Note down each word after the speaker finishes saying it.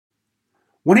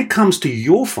When it comes to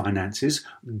your finances,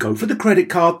 go for the credit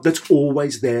card that's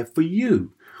always there for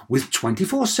you. With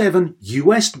 24/7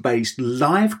 US-based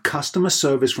live customer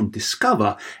service from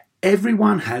Discover,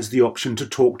 everyone has the option to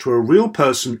talk to a real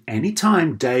person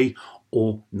anytime, day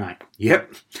or night.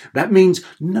 Yep, that means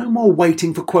no more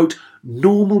waiting for, quote,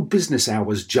 normal business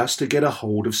hours just to get a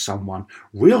hold of someone.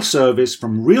 Real service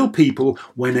from real people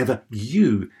whenever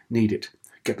you need it.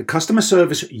 Get the customer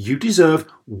service you deserve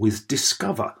with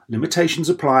Discover. Limitations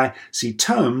apply. See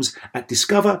terms at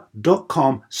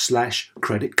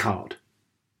discover.com/credit card.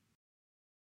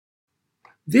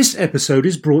 This episode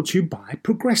is brought to you by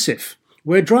Progressive,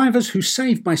 where drivers who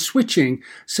save by switching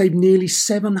save nearly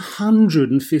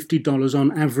 $750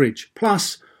 on average.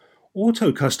 Plus,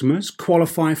 auto customers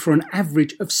qualify for an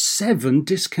average of 7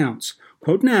 discounts.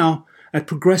 Quote now at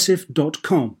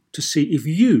progressive.com to see if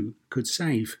you could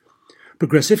save.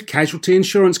 Progressive Casualty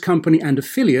Insurance Company and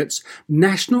affiliates,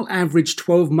 national average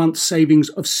 12-month savings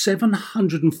of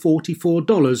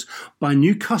 $744 by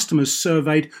new customers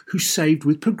surveyed who saved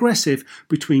with Progressive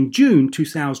between June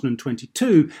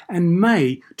 2022 and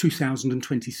May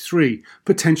 2023.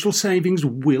 Potential savings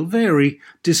will vary.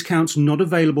 Discounts not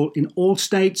available in all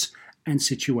states and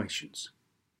situations.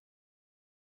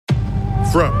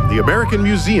 From the American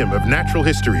Museum of Natural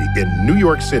History in New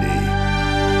York City,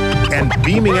 and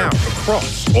beaming out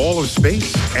across all of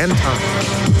space and time,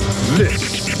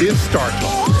 this is Star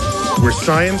Talk, where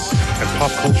science and pop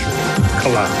culture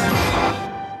collide.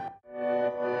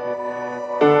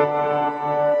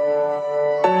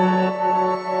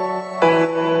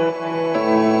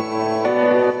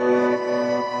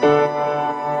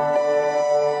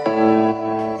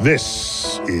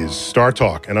 This is Star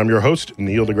Talk, and I'm your host,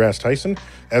 Neil deGrasse Tyson.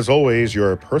 As always,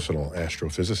 your personal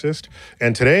astrophysicist.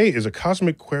 And today is a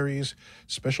Cosmic Queries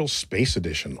special space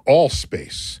edition, all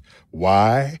space.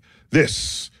 Why?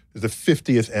 This is the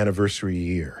 50th anniversary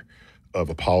year of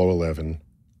Apollo 11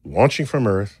 launching from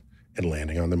Earth and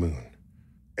landing on the moon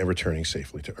and returning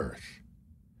safely to Earth.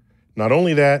 Not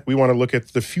only that, we want to look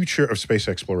at the future of space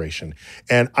exploration.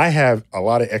 And I have a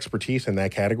lot of expertise in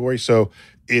that category, so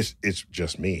it's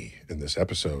just me in this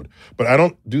episode. But I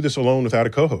don't do this alone without a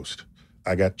co-host.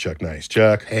 I got Chuck Nice.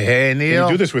 Chuck. Hey, Neil.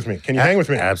 Can you do this with me? Can you hang with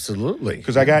me? Absolutely.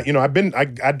 Because I got,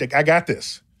 I got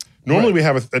this. Normally we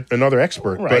have another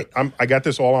expert, but I got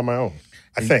this all on my own,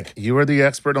 I think. You are the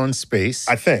expert on space.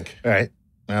 I think. All right.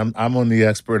 I'm on the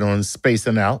expert on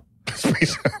spacing out. Okay.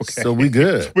 So we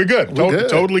good. We're good.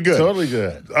 Totally good. Totally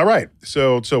good. All right.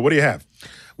 So what do you have?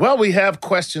 Well, we have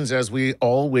questions, as we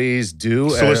always do.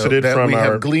 Solicited that from we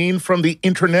our have gleaned from the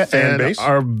internet fan and base.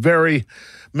 our very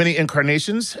many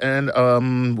incarnations. And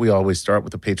we always start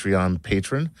with a Patreon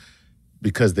patron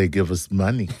because they give us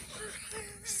money.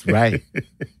 That's right.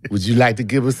 Would you like to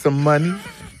give us some money?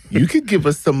 You could give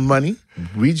us some money.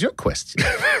 Read your question.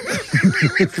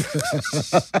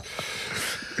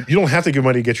 You don't have to give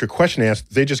money to get your question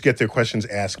asked. They just get their questions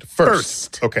asked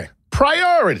first. Okay.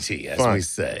 Priority, as Fine. we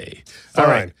say. All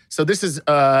All right. right. So this is...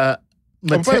 By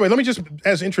the way, let me just,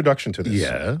 as introduction to this.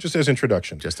 Yeah. Just as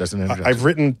introduction. Just as an introduction. I've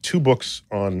written 2 books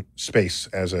on space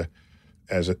as an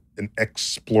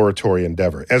exploratory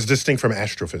endeavor, as distinct from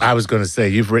astrophysics. I was going to say,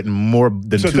 you've written more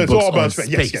than So 2 it's books all about on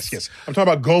space. space. Yes. I'm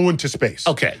talking about going to space.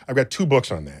 Okay. I've got 2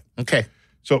 books on that. Okay.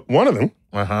 So one of them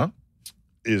Uh-huh.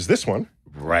 is this one,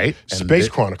 Right. And Space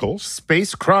Chronicles.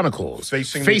 Space Chronicles.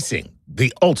 Facing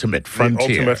the ultimate frontier.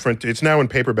 The ultimate frontier. It's now in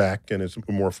paperback, and it's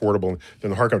more affordable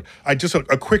than the hardcover.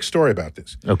 A quick story about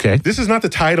this. Okay. This is not the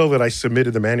title that I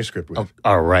submitted the manuscript with. Oh,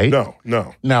 all right. No.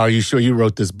 Now, are you sure you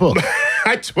wrote this book?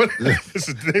 This is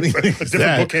a different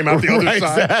book came out the other Right,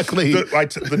 side. exactly.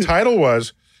 The title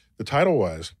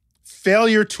was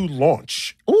Failure to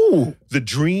Launch. Ooh. The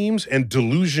Dreams and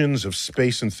Delusions of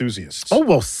Space Enthusiasts. Oh,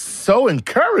 well, so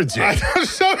encouraging.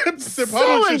 So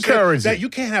encouraging. that you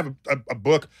can't have a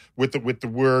book with the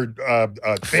word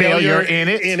Failure in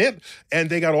it.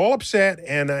 And they got all upset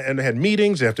and they had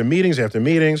meetings after meetings after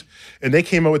meetings, and they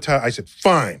came up with I said,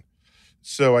 fine.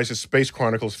 So I said, Space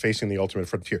Chronicles Facing the Ultimate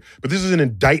Frontier. But this is an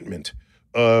indictment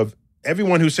of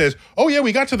everyone who says, oh, yeah,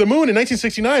 we got to the moon in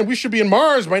 1969. We should be in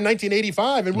Mars by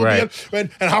 1985. And we'll be and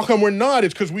how come we're not?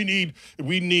 It's because we need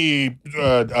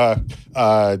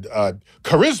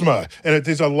charisma. And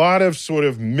there's a lot of sort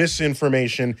of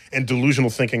misinformation and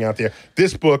delusional thinking out there.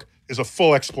 This book is a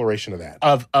full exploration of that.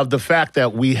 Of the fact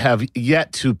that we have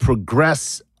yet to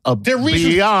progress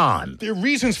beyond. There are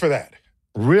reasons for that.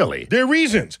 Really? They're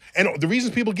reasons. And the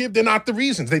reasons people give, they're not the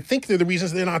reasons. They think they're the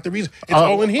reasons, they're not the reasons. It's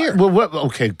all in here. Well,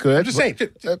 okay, good. I'm just saying.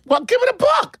 Well, give it a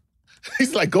book.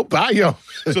 He's like, go buy yo.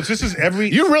 So this is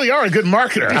every. You really are a good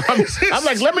marketer. I'm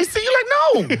like, let me see.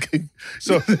 You're like, no.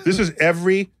 So this is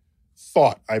every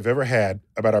thought I've ever had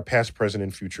about our past, present,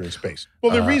 and future in space.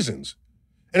 Well, there are reasons.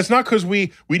 And it's not because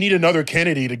we need another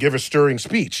Kennedy to give a stirring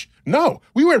speech. No,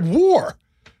 we were at war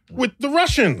with the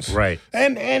Russians. Right.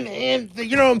 And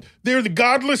they're the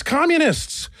godless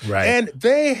communists. Right. And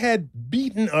they had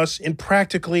beaten us in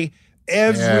practically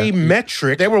every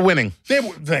metric. They were winning.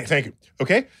 Thank you.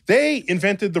 Okay? They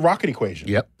invented the rocket equation.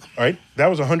 Yep. All right? That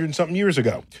was 100-something years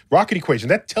ago. Rocket equation.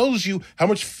 That tells you how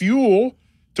much fuel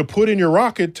to put in your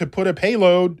rocket to put a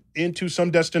payload into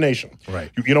some destination. Right.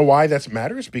 You know why that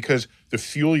matters? Because the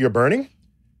fuel you're burning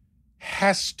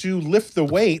has to lift the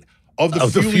weight of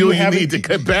the fuel you need to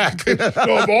get back.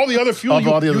 of all the other fuel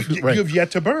Right. you have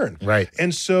yet to burn. Right.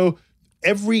 And so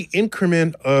every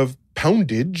increment of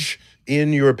poundage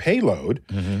in your payload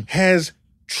has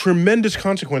tremendous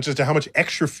consequences to how much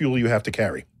extra fuel you have to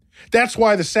carry. That's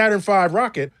why the Saturn V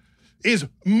rocket is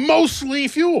mostly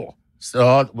fuel.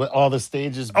 So all the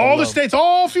stages. All the states,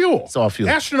 all fuel. It's all fuel.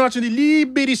 Astronauts in the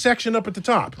little bitty section up at the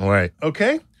top. Right.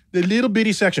 Okay? The little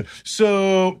bitty section.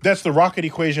 So that's the rocket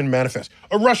equation manifest.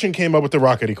 A Russian came up with the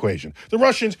rocket equation. The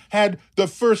Russians had the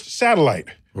first satellite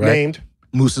named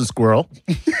Moose and Squirrel.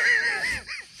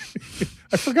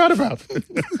 I forgot about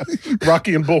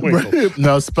Rocky and Bullwinkle.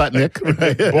 No, Sputnik.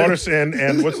 Right. Boris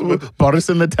and what's Boris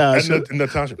and Natasha. and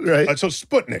Natasha. Right. So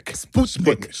Sputnik.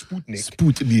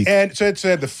 Sputnik. And so it's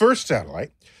the first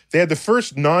satellite. They had the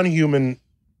first non-human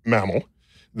mammal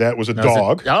that was a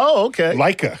dog. Okay.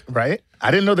 Laika. Right. I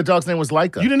didn't know the dog's name was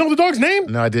Laika. You didn't know the dog's name?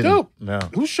 No, I didn't. Nope. No.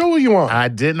 Whose show were you on? I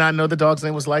did not know the dog's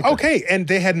name was Laika. Okay, and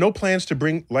they had no plans to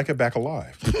bring Laika back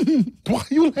alive. Why are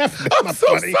you laughing? That's I'm not so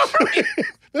funny. sorry.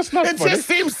 That's not It funny. just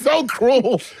seems so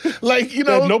cruel. Like, They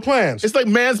had no plans. It's like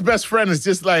man's best friend is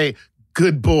just like,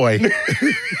 good boy.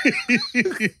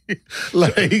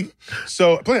 Like,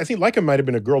 So I think Laika might have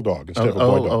been a girl dog instead of a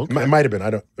boy dog. okay. It might have been. I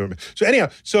don't remember. So anyhow,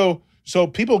 so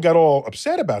people got all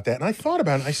upset about that, and I thought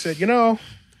about it. And I said,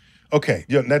 okay,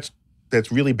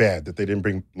 that's really bad that they didn't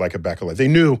bring Laika back alive. They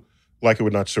knew Laika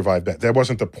would not survive that. That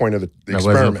wasn't the point of the That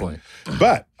wasn't the experiment.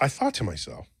 But I thought to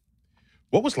myself,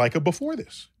 what was Laika before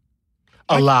this?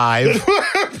 alive.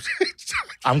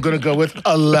 I'm going to go with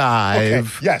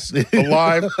alive. Okay, yes,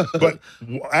 alive. But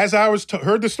as I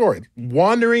heard the story,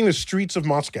 wandering the streets of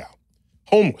Moscow,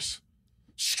 homeless,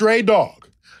 stray dog,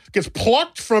 gets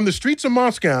plucked from the streets of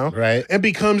Moscow, Right. and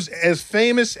becomes as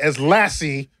famous as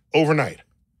Lassie overnight.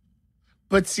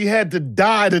 But she had to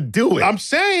die to do it. I'm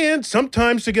saying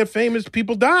sometimes to get famous,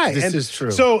 people die. This is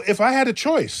true. So if I had a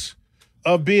choice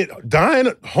of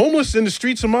dying homeless in the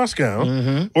streets of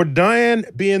Moscow or dying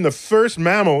being the first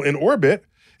mammal in orbit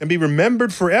and be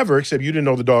remembered forever, except you didn't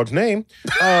know the dog's name.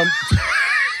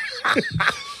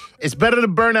 It's better to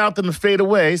burn out than to fade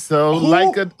away. So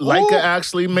Laika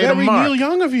actually made a very mark. Neil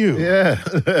Young of you. Yeah.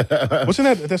 Wasn't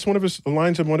that? That's one of his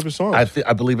lines of one of his songs.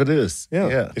 I believe it is.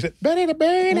 Yeah. Is it better to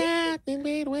burn out than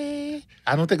fade away?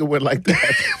 I don't think it went like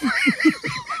that.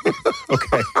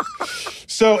 Okay.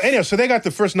 So anyhow, so they got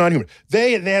the first non-human.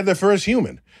 They had the first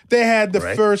human. They had the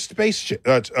first space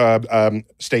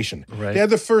station. Right. They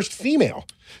had the first female.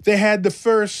 They had the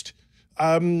first.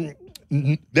 They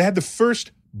had the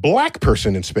first black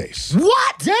person in space.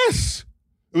 What? Yes.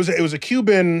 It was a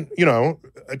Cuban,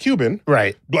 a Cuban,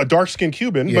 Right. a dark-skinned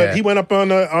Cuban, Yeah. but he went up on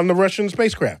the Russian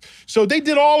spacecraft. So they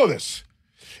did all of this,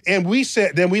 and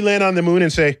then we land on the moon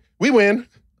and say we win.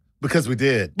 Because we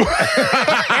did. So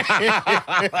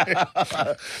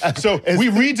we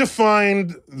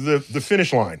redefined the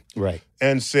finish line Right.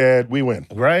 and said we win.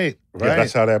 Right. Yeah,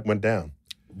 that's how that went down.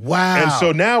 Wow. And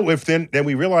so now, then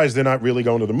we realized they're not really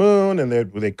going to the moon, and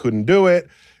they couldn't do it,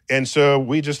 and so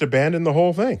we just abandoned the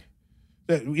whole thing.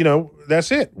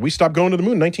 That's it. We stopped going to the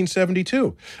moon in 1972.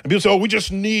 And people say, "Oh, we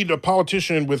just need a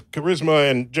politician with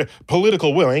charisma and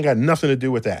political will." It ain't got nothing to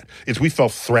do with that. We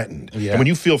felt threatened, Yeah. and when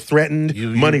you feel threatened,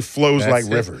 money flows like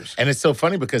That's it. rivers. And it's so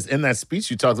funny because in that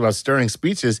speech, you talked about stirring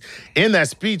speeches. In that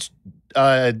speech,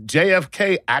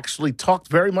 JFK actually talked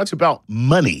very much about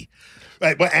money.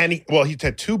 Right, he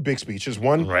had two big speeches.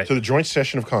 One to the joint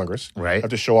session of Congress. Right. I have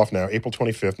to show off now, April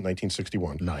 25th,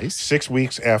 1961. Nice. 6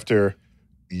 weeks after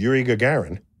Yuri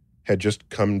Gagarin had just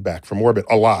come back from orbit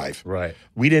alive. Right.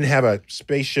 We didn't have a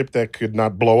spaceship that could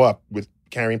not blow up with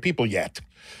carrying people yet.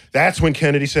 That's when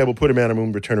Kennedy said, "We'll put him on the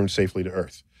moon, return him safely to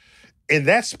Earth." And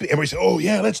everybody said, "Oh,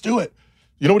 yeah, let's do it."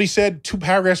 You know what he said 2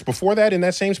 paragraphs before that in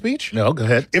that same speech? No, go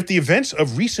ahead. If the events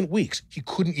of recent weeks, he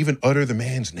couldn't even utter the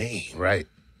man's name. Right.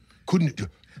 Couldn't.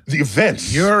 The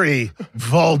events. Yuri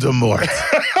Voldemort.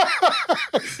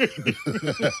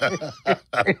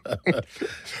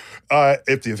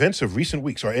 If the events of recent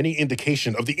weeks are any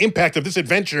indication of the impact of this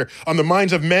adventure on the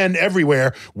minds of men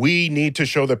everywhere, we need to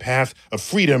show the path of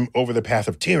freedom over the path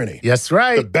of tyranny. That's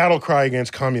right. The battle cry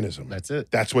against communism. That's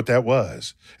it. That's what that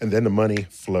was. And then the money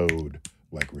flowed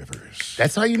like rivers.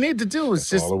 That's all you need to do. It's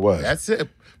That's just all it was. That's it.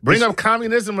 Bring up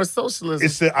communism or socialism.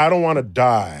 It's the I don't want to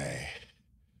die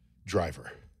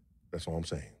driver. That's all I'm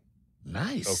saying.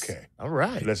 Nice. Okay. All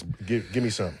right. Let's give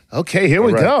me some. Okay, here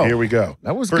we All right, go. Here we go.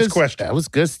 That was First good. question. That was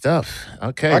good stuff.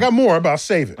 Okay. I got more, but I'll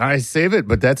save it. All right, save it,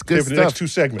 but that's good Save it for the next stuff. 2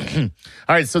 segments.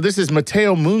 All right, so this is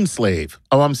Matteo Moonslave.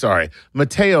 Oh, I'm sorry.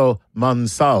 Matteo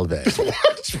Monsalve.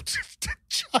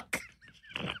 Chuck.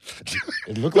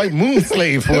 It looked like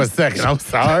Moonslave for a second. I'm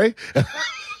sorry.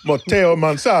 Matteo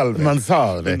Monsalve.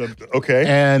 Monsalve. Okay.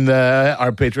 And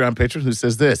our Patreon patron who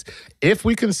says this: if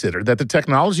we consider that the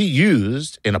technology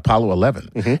used in Apollo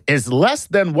 11 is less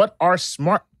than what our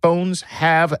smartphones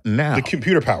have now. The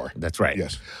computer power. That's right.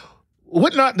 Yes.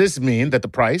 Would not this mean that the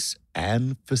price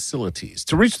and facilities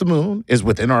to reach the moon is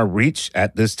within our reach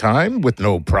at this time with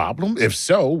no problem? If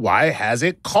so, why has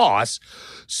it cost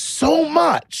so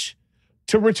much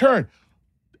to return?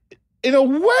 In a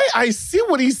way, I see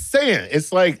what he's saying.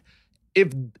 It's like if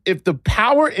the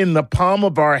power in the palm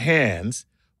of our hands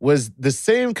was the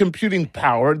same computing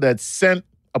power that sent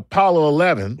Apollo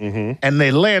 11 and they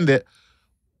landed,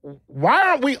 why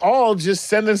aren't we all just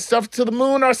sending stuff to the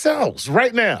moon ourselves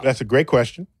right now? That's a great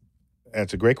question.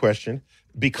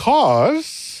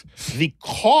 Because the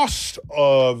cost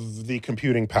of the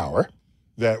computing power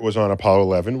that was on Apollo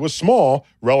 11 was small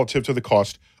relative to the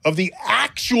cost of the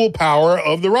actual power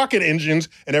of the rocket engines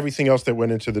and everything else that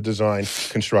went into the design,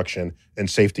 construction, and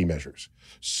safety measures.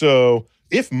 So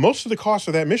if most of the cost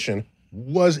of that mission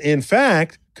was in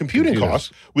fact computing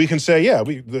costs, we can say, yeah,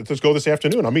 let's go this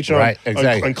afternoon. I'll meet you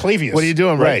on Clavius. What are you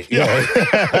doing? Right. Yeah.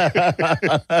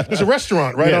 There's a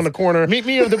restaurant right on the corner. Meet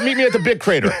me at the Big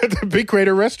Crater. At the Big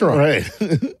Crater restaurant. Right.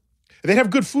 They'd have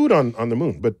good food on the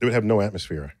moon, but they would have no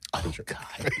atmosphere. Oh,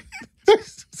 God.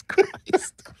 Jesus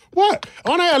Christ. What?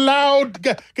 Aren't I allowed?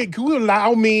 Can you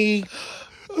allow me?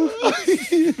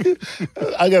 It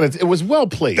was well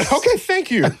placed. Okay,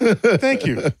 thank you.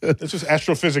 This is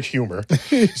astrophysics humor.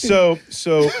 So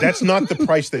that's not the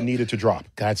price that needed to drop.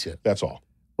 Gotcha. That's all.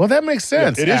 Well, that makes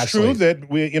sense. It is true that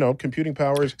computing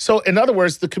powers. So, in other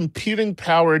words, the computing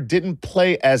power didn't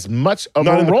play as much of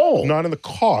a role. Not in the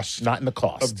cost. Not in the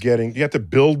cost. Of getting, you have to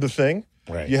build the thing.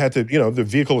 Right. You had to, the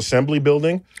vehicle assembly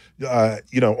building, all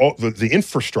the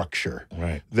infrastructure.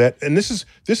 Right. And this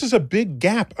is a big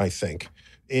gap, I think,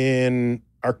 in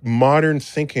our modern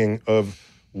thinking of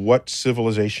what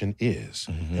civilization is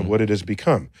and what it has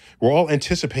become. We're all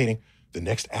anticipating the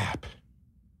next app.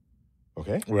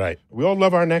 Okay? Right. We all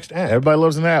love our next app. Everybody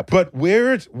loves an app. But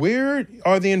where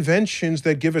are the inventions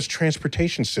that give us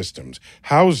transportation systems,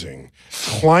 housing,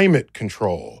 climate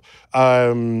control,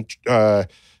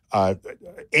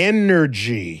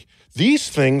 energy? These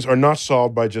things are not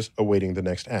solved by just awaiting the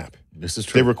next app. This is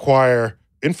true. They require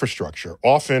infrastructure,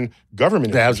 often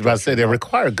government infrastructure. I was about to say, they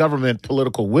require government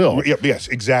political will. Yes,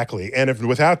 exactly. And if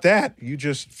without that, you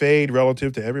just fade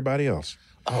relative to everybody else.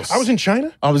 Oh, I was in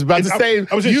China. I was about to say,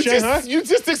 I was in Shanghai. You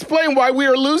just explained why we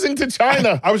are losing to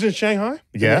China. I was in Shanghai,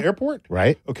 in the airport.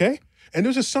 Right. Okay. And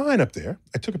there's a sign up there.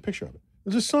 I took a picture of it.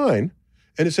 There's a sign,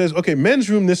 and it says, okay, men's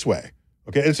room this way.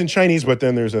 Okay. It's in Chinese, but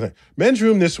then there's a thing. Men's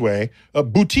room this way,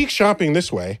 boutique shopping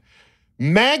this way,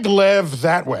 maglev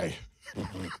that way.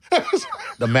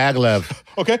 The maglev.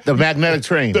 Okay. The magnetic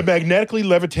train. The magnetically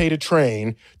levitated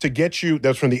train to get you,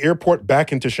 that's from the airport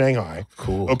back into Shanghai.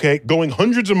 Cool. Okay. Going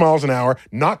hundreds of miles an hour,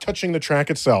 not touching the track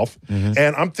itself.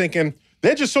 And I'm thinking,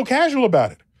 they're just so casual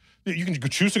about it. You can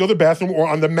choose to go to the bathroom or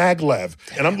on the maglev.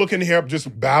 And I'm looking here,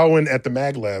 just bowing at the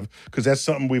maglev because that's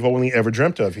something we've only ever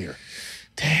dreamt of here.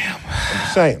 Damn. I'm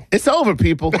just saying. It's over,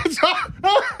 people.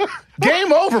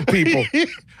 Game over, people.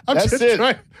 That's it.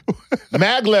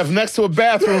 Maglev next to a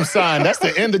bathroom sign. That's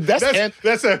the end. That's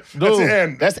the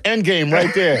end. That's end game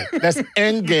right there. That's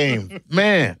end game.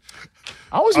 Man,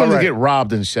 I always wanted to get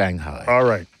robbed in Shanghai. All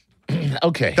right.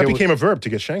 Okay. That became a verb, to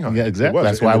get Shanghai. Yeah, exactly.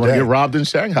 That's why I want to get robbed in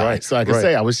Shanghai. Right, so I can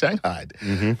say I was Shanghaied.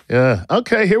 Mm-hmm. Yeah.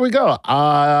 Okay, here we go.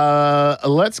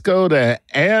 Let's go to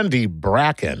Andy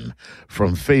Bracken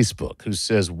from Facebook, who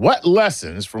says, what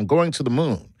lessons from going to the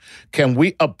moon can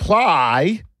we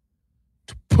apply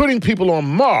to putting people on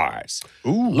Mars?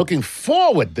 Ooh. Looking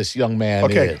forward, this young man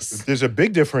is. There's a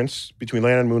big difference between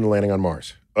landing on the moon and landing on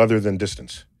Mars, other than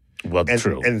distance. Well,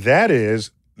 true. And that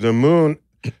is the moon,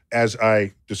 as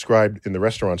I described in the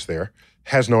restaurants there,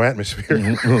 has no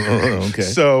atmosphere. Okay.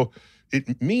 So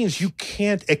it means you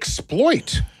can't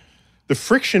exploit the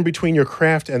friction between your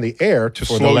craft and the air to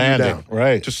For the slow you landing, down.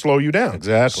 right. To slow you down.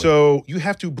 Exactly. So you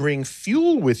have to bring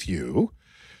fuel with you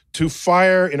to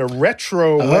fire in a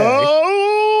retro way.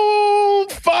 Oh,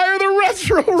 fire the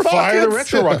retro rockets. Fire the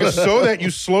retro rockets so that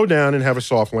you slow down and have a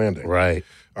soft landing. Right.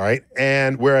 All right.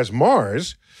 And whereas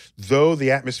Mars, though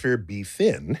the atmosphere be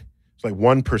thin, it's like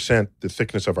 1% the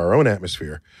thickness of our own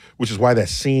atmosphere, which is why that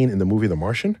scene in the movie The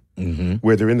Martian,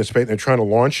 where they're in the space and they're trying to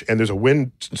launch and there's a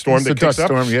wind storm It's that a kicks dust up.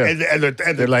 storm, yeah. And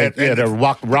They're like, they're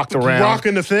rocked around.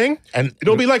 rocking the thing. And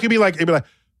It'd be like,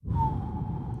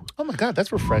 oh my God,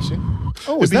 that's refreshing.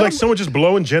 Oh, it'd be like someone just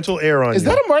blowing gentle air on is you.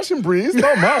 that a Martian breeze?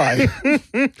 Oh my.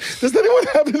 Does anyone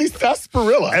have any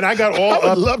sarsaparilla? And I got all I would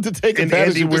up love to take in advantage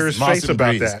Andy of this Weir's Martian face about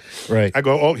breeze. that. Right. I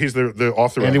go, oh, he's the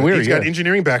author Andy of it. Weir, He's got yeah.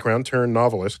 engineering background, turned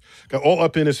novelist. Got all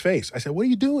up in his face. I said, what are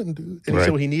you doing, dude? And he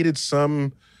said, well, he needed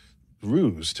some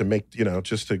ruse to make,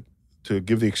 just to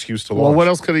give the excuse to launch. Well, what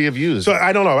else could he have used? So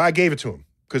I don't know. I gave it to him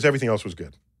because everything else was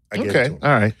good. I gave it to him. All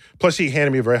right. Plus, he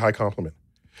handed me a very high compliment.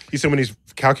 He said when he's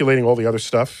calculating all the other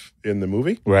stuff in the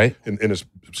movie, Right. in his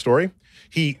story,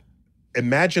 he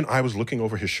imagined I was looking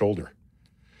over his shoulder.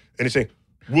 And he's saying,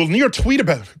 will Near tweet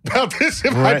about this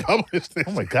if I Right. publish this?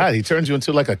 Oh my God, he turns you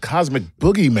into like a cosmic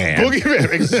boogeyman.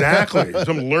 Boogeyman, exactly.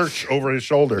 Some lurch over his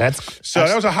shoulder. That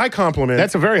was a high compliment.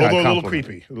 That's a very high although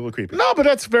compliment. A little creepy. No, but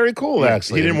that's very cool,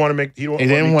 actually. He didn't want to make. He didn't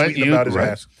didn't want want me tweeting you- about his right.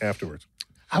 ass afterwards.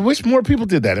 I wish more people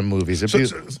did that in movies. So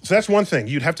that's one thing.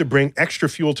 You'd have to bring extra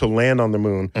fuel to land on the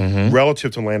moon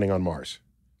relative to landing on Mars.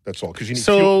 That's all. Because you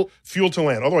need fuel to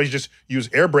land. Otherwise, you just use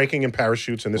air braking and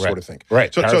parachutes and this sort of thing.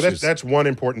 Right. So that's one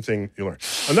important thing you learn.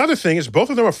 Another thing is both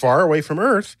of them are far away from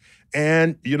Earth,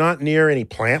 and you're not near any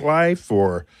plant life,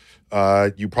 or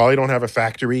you probably don't have a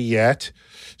factory yet.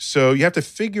 So you have to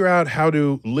figure out how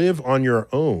to live on your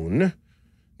own,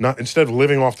 not instead of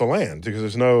living off the land,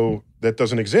 because that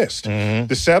doesn't exist.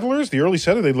 The settlers, the early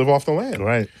settlers, they live off the land.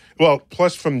 Right. Well,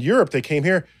 plus from Europe, they came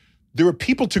here. There were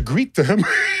people to greet them.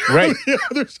 Right. On the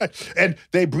other side. And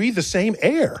they breathe the same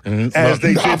air as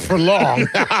they not did. for long.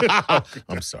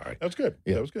 I'm sorry. That was good.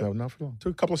 Yeah, That was good. No, not for long.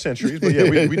 Took a couple of centuries, but yeah,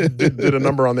 we did a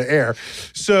number on the air.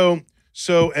 So,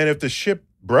 and if the ship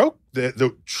broke,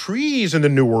 the trees in the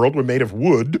New World were made of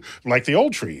wood, like the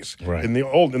old trees in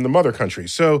the mother country.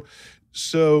 So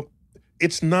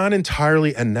it's not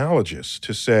entirely analogous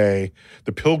to say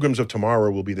the pilgrims of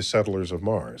tomorrow will be the settlers of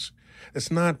Mars. It's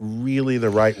not really the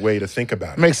right way to think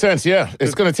about it. Makes sense, yeah.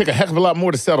 It's going to take a heck of a lot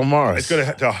more to settle Mars. It's going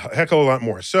to a heck of a lot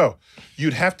more. So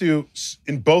you'd have to,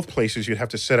 in both places, you'd have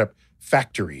to set up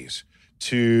factories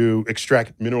to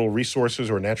extract mineral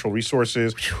resources or natural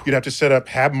resources. You'd have to set up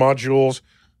HAB modules,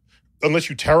 unless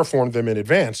you terraformed them in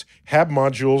advance, HAB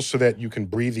modules so that you can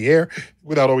breathe the air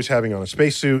without always having on a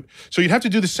spacesuit. So you'd have to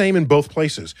do the same in both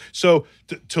places. So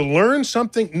to learn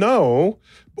something,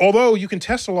 although you can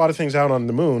test a lot of things out on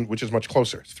the moon, which is much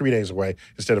closer. It's 3 days away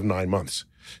instead of 9 months.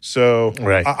 So,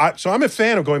 so I'm a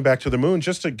fan of going back to the moon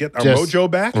just to get our mojo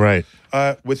back. Right.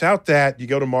 Without that, you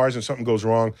go to Mars and something goes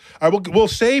wrong. We'll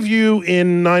save you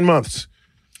in 9 months.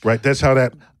 Right. That's how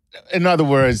that. In other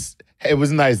words, it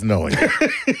was nice knowing you.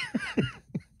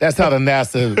 That's how the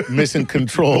NASA mission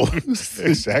control.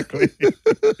 Exactly.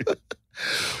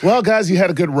 Well, guys, you had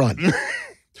a good run.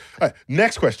 All right,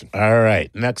 next question. All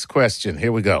right, next question.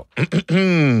 Here we go.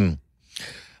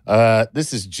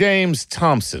 This is James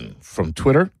Thompson from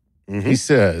Twitter. He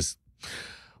says,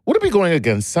 would it be going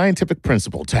against scientific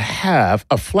principle to have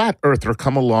a flat earther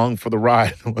come along for the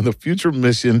ride on the future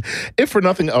mission, if for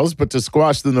nothing else but to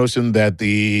squash the notion that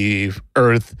the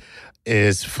Earth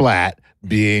is flat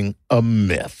being a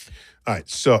myth? All right,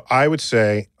 so I would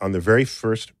say on the very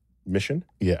first mission,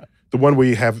 Yeah. the one where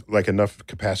you have like enough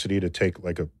capacity to take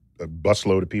like a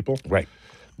busload of people, Right.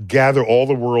 gather all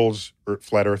the world's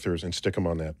flat earthers and stick them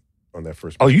on that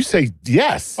first Oh, mission. you say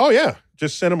yes. Oh, yeah.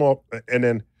 Just send them all, and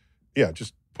then,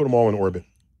 just put them all in orbit.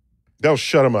 They'll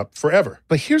shut them up forever.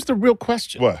 But here's the real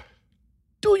question. What?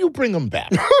 Do you bring them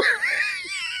back?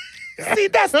 See,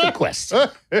 that's the question.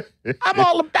 I'm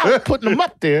all about putting them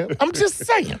up there. I'm just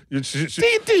saying.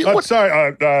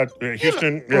 Sorry,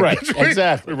 Houston. Right,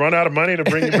 exactly. We run out of money to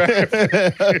bring you back.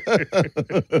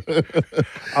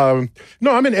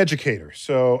 No, I'm an educator,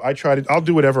 so I'll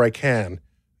do whatever I can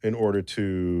in order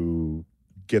to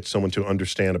get someone to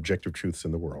understand objective truths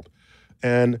in the world.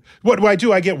 And what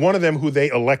do? I get one of them who they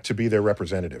elect to be their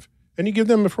representative, and you give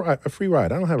them a free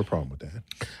ride. I don't have a problem with that.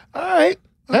 All right.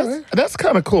 That's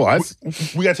kind of cool.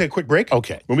 We got to take a quick break.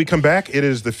 Okay. When we come back, it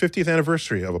is the 50th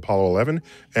anniversary of Apollo 11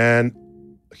 and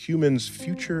humans'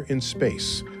 future in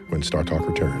space when Star Talk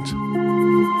returns.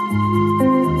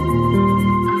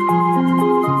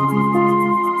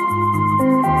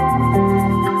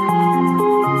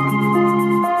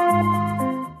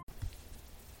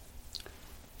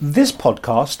 This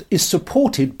podcast is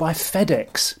supported by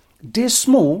FedEx. Dear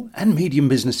small and medium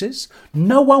businesses,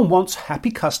 no one wants happy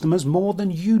customers more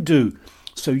than you do.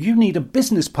 So you need a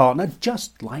business partner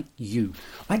just like you,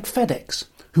 like FedEx,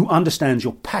 who understands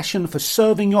your passion for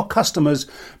serving your customers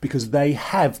because they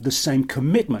have the same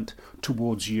commitment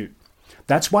towards you.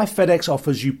 That's why FedEx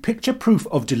offers you picture proof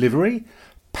of delivery,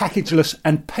 packageless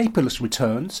and paperless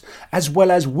returns, as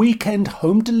well as weekend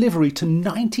home delivery to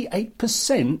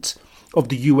 98% of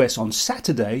the US on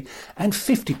Saturday and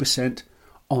 50%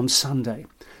 on Sunday.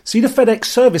 See the FedEx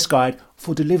service guide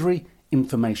for delivery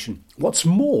information. What's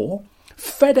more,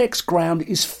 FedEx Ground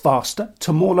is faster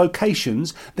to more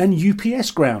locations than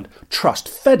UPS Ground. Trust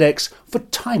FedEx for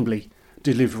timely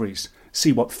deliveries.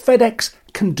 See what FedEx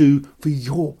can do for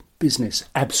your business.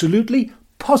 Absolutely,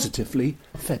 positively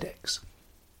FedEx.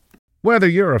 Whether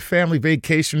you're a family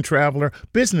vacation traveler,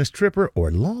 business tripper, or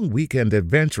long weekend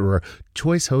adventurer,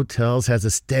 Choice Hotels has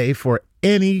a stay for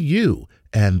any you.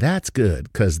 And that's good,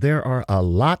 because there are a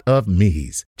lot of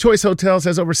me's. Choice Hotels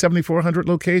has over 7,400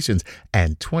 locations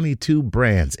and 22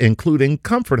 brands, including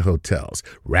Comfort Hotels,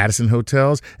 Radisson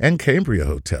Hotels, and Cambria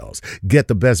Hotels. Get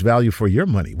the best value for your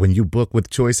money when you book with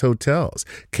Choice Hotels.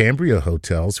 Cambria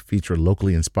Hotels feature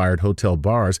locally inspired hotel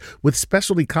bars with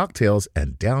specialty cocktails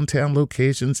and downtown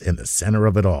locations in the center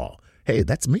of it all. Hey,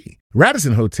 that's me.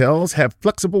 Radisson Hotels have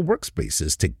flexible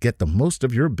workspaces to get the most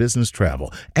of your business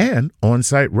travel and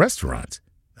on-site restaurants.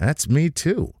 That's me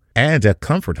too. And at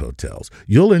Comfort Hotels,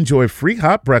 you'll enjoy free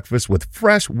hot breakfast with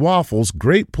fresh waffles,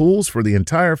 great pools for the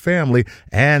entire family,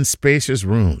 and spacious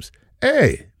rooms.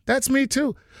 Hey, that's me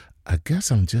too. I guess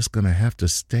I'm just going to have to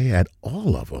stay at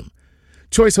all of them.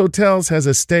 Choice Hotels has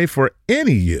a stay for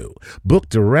any you. Book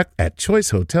direct at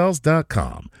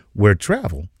choicehotels.com, where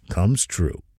travel comes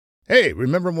true. Hey,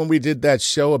 remember when we did that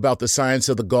show about the science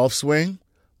of the golf swing?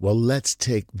 Well, let's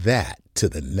take that to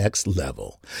the next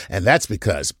level. And that's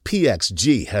because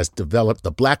PXG has developed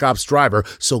the Black Ops driver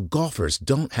so golfers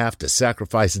don't have to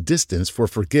sacrifice distance for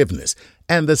forgiveness.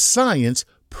 And the science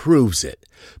proves it.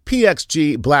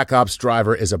 PXG Black Ops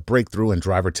driver is a breakthrough in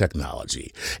driver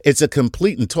technology. It's a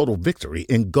complete and total victory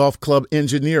in golf club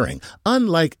engineering,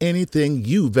 unlike anything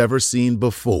you've ever seen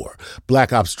before.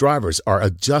 Black Ops drivers are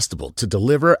adjustable to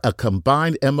deliver a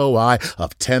combined MOI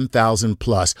of 10,000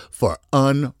 plus for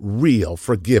unreal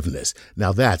forgiveness.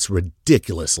 Now that's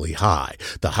ridiculously high.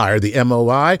 The higher the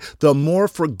MOI, the more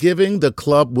forgiving the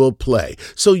club will play.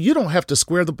 So you don't have to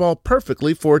square the ball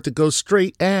perfectly for it to go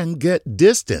straight and get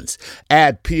distance.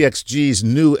 Add PXG's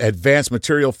new advanced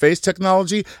material face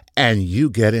technology, and you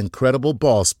get incredible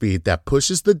ball speed that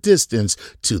pushes the distance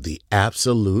to the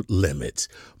absolute limits.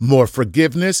 More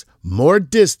forgiveness, more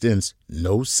distance,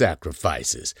 no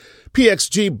sacrifices.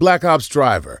 PXG Black Ops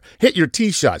driver. Hit your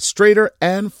tee shot straighter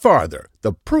and farther.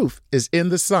 The proof is in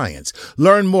the science.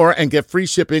 Learn more and get free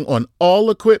shipping on all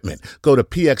equipment. Go to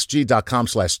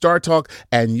pxg.com/StarTalk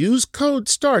and use code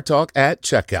StarTalk at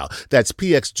checkout. That's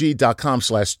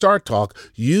pxg.com/StarTalk.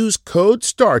 Use code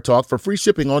StarTalk for free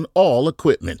shipping on all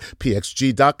equipment.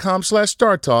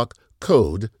 pxg.com/StarTalk,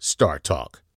 code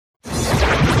StarTalk.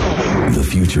 The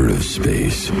future of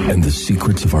space and the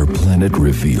secrets of our planet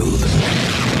revealed.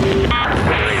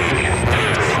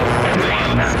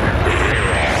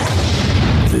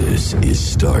 This is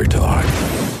Star Talk.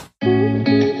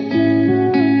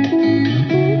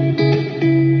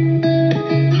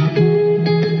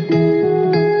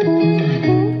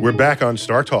 We're back on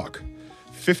Star Talk.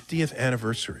 50th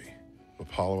anniversary of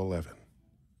Apollo 11.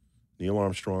 Neil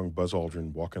Armstrong, Buzz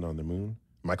Aldrin walking on the moon.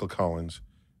 Michael Collins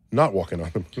not walking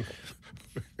on the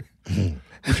moon.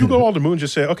 Would you go on the moon and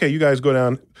just say, okay, you guys go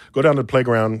down to the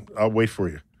playground. I'll wait for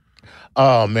you.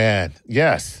 Oh, man.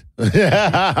 Yes.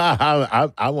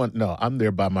 I want, no, I'm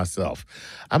there by myself.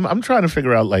 I'm trying to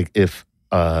figure out, like, if,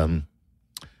 how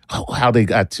they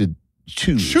got to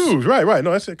choose. Right.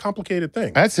 No, that's a complicated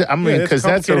thing. That's it. I mean, because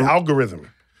that's an algorithm.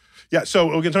 Yeah, so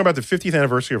we're going to talk about the 50th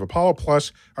anniversary of Apollo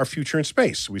plus our future in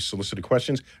space. We solicited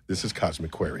questions. This is Cosmic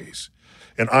Queries.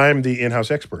 And I'm the in-house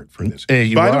expert for this. By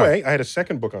the way, I had a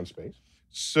second book on space.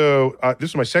 So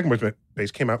this is my second book on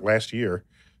space. Came out last year.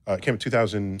 It came in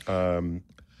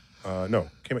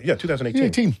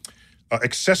 2018.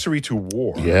 Accessory to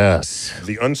War. Yes.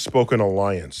 The unspoken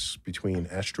alliance between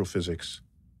astrophysics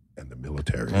and the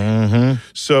military. Mm-hmm.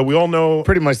 So we all know...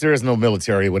 Pretty much there is no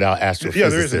military without astrophysicists. Yeah,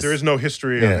 there is no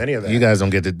history of any of that. You guys don't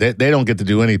get to... They don't get to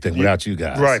do anything without you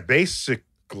guys. Right, basically.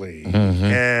 Mm-hmm.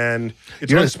 And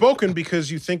it's unspoken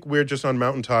because you think we're just on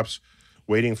mountaintops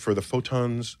waiting for the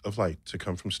photons of light to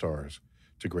come from stars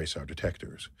to grace our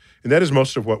detectors. And that is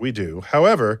most of what we do.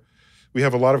 However, we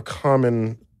have a lot of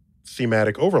common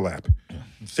thematic overlap.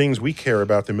 things we care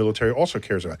about, the military also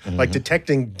cares about, like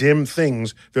detecting dim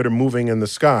things that are moving in the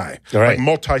sky, Right. like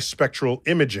multispectral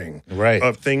imaging Right.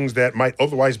 of things that might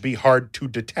otherwise be hard to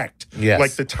detect, Yes.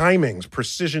 like the timings,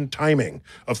 precision timing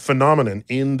of phenomenon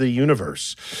in the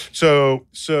universe. So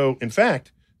in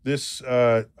fact, this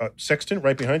sextant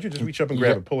right behind you, just reach up and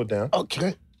grab it, pull it down.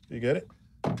 Okay. You get it?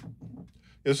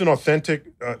 This is an authentic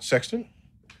sextant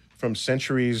from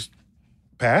centuries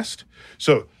past.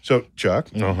 So Chuck,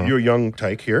 you're a young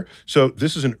tyke here. So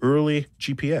this is an early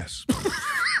GPS.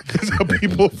 This is how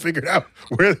people figured out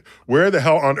where the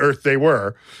hell on earth they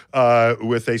were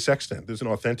with a sextant. There's an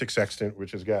authentic sextant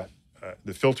which has got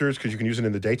the filters because you can use it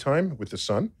in the daytime with the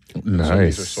sun. Nice. So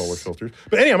these are solar filters.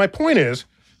 But anyhow, my point is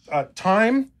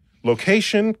time,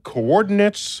 location,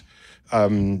 coordinates,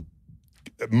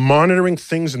 monitoring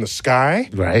things in the sky.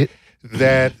 Right.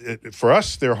 That for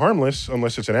us, they're harmless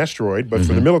unless it's an asteroid, but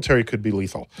for the military, it could be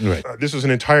lethal. Right. This is an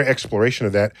entire exploration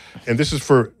of that. And this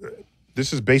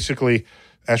is basically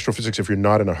astrophysics if you're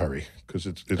not in a hurry, because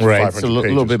it's Right. 500 It's a little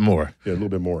pages. bit more. Yeah, a little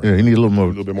bit more. Yeah, you need a little A more.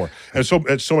 little bit more. And so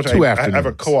it's so much. Two I have a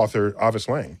afternoons. co-author, Avis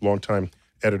Lang, longtime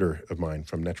editor of mine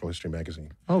from Natural History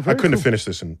Magazine. Oh, I very couldn't cool. have finished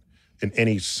this in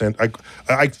any sense.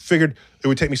 I figured it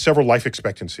would take me several life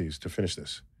expectancies to finish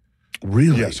this.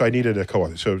 Really? Yeah, so I needed a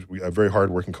co-author. So a very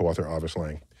hardworking co-author, Avis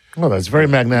Lang. Well, that's very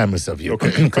magnanimous of you.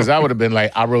 Because I would have been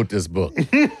like, I wrote this book.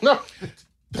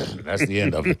 That's the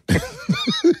end of it.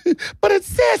 But it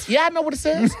says, I know what it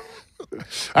says.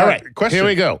 All right, question. Here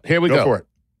we go. Go for it.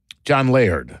 John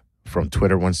Laird from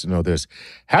Twitter wants to know this.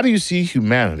 How do you see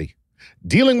humanity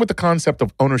dealing with the concept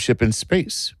of ownership in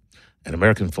space? An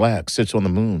American flag sits on the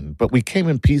moon, but we came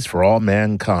in peace for all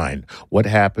mankind. What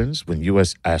happens when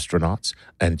U.S. astronauts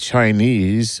and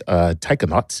Chinese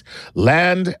taikonauts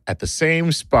land at the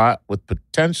same spot with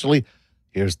potentially,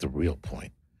 here's the real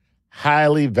point,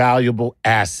 highly valuable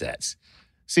assets?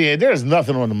 See, there's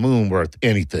nothing on the moon worth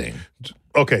anything.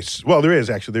 Okay, well, there is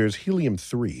actually. There's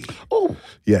helium-3. Oh.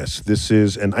 Yes, this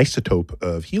is an isotope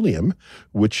of helium,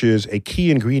 which is a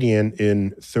key ingredient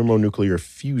in thermonuclear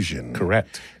fusion.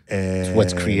 Correct. And It's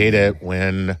what's created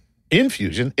when in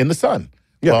fusion in the sun.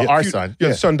 Our sun. Yeah,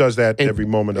 the sun does that It- every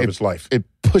moment of its life. It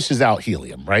pushes out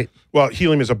helium, right? Well,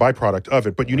 helium is a byproduct of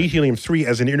it, but you need helium-3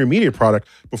 as an intermediate product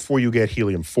before you get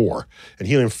helium-4. And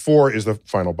helium-4 is the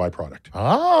final byproduct.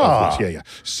 Ah. Yeah.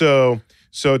 So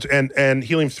it's and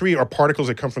helium-3 are particles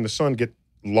that come from the sun, get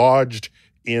lodged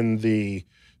in the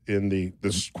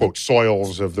quote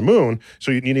soils of the moon.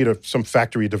 So you need some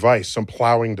factory device, some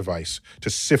plowing device to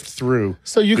sift through.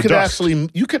 So you the could dust.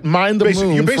 you could mine the Basically-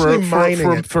 moon you're basically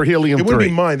mining it. for helium. It wouldn't be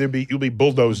mined. You'll be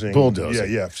bulldozing.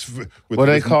 Bulldozing. Yeah. With, What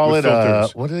do they call with it?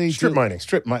 filters. What do they Strip do? mining.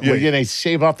 Strip mining. Yeah, Well, they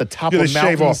shave off the top Yeah, they of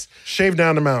mountains. shave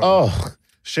down the mountain. Oh,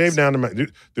 Shave down the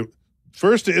mountain.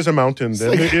 First there is a mountain,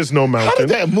 then there is no how did mountain.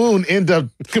 that moon end up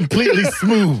completely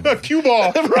smooth? A cue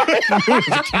ball. Right?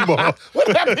 Cue ball.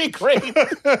 Wouldn't that be great?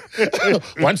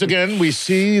 Once again, we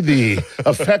see the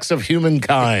effects of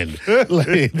humankind.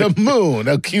 Like the moon,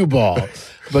 a cue ball.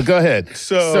 But go ahead.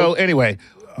 So anyway,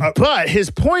 but his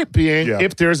point being, Yeah.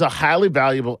 if there's a highly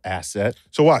valuable asset,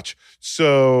 So watch.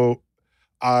 So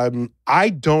I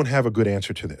don't have a good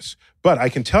answer to this, but I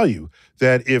can tell you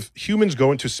that if humans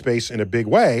go into space in a big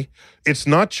way, it's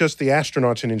not just the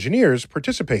astronauts and engineers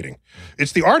participating.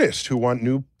 It's the artists who want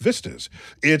new vistas.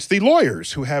 It's the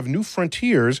lawyers who have new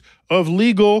frontiers of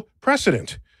legal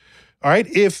precedent. All right?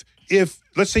 If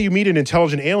let's say you meet an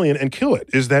intelligent alien and kill it,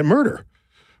 is that murder?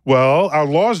 Well, our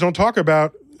laws don't talk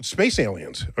about space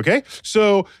aliens, okay?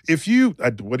 So if you,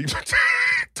 what do you,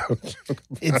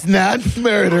 it's not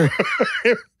murder.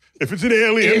 if it's an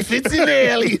alien. If it's an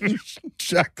alien.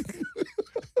 Chuck.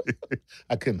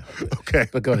 I couldn't help it. Okay.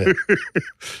 But go ahead.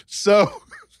 So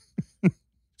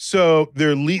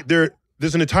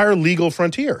there's an entire legal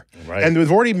frontier. Right. And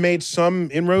we've already made some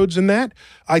inroads in that.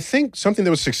 I think something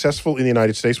that was successful in the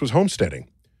United States was homesteading.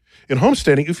 In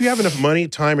homesteading, if you have enough money,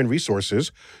 time, and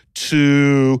resources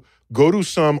to go to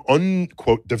some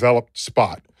unquote developed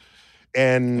spot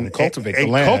and cultivate the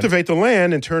and land. cultivate the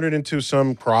land and turn it into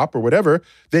some crop or whatever,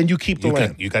 then you keep the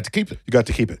land. You got to keep it. You got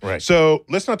to keep it. Right. So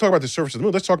let's not talk about the surface of the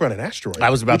moon. Let's talk about an asteroid. I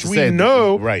was about which to we say,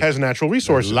 know right. has natural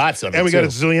resources. Lots of it, and we got too. a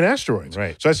zillion asteroids.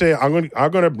 Right. So I say I'm going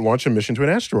to launch a mission to an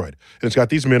asteroid. And it's got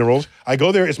these minerals. I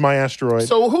go there. It's my asteroid.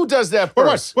 So who does that Wait,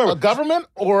 first? wait. A government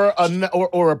or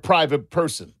a private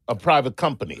person, a private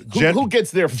company? Who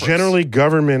gets there first? Generally,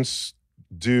 governments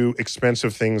do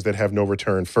expensive things that have no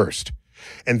return first.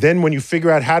 And then when you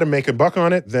figure out how to make a buck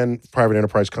on it, then private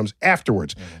enterprise comes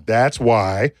afterwards. That's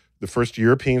why the first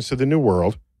Europeans to the New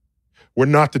World were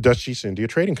not the Dutch East India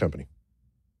Trading Company.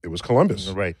 It was Columbus.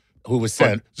 Right. Who was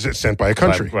sent? Sent by a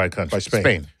country. By country. By Spain.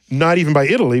 Spain. Not even by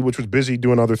Italy, which was busy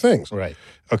doing other things. Right.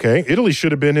 Okay? Italy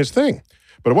should have been his thing.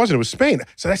 But it wasn't. It was Spain.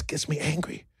 So that gets me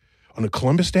angry. On the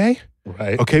Columbus Day,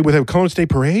 Right. okay, with the Columbus Day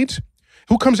parades,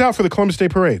 who comes out for the Columbus Day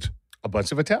parades? A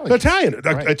bunch of Italians.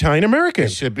 Right. Italian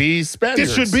Americans. It should be It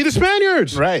Spaniards. should be the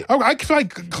Spaniards. Right. I feel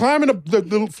like climbing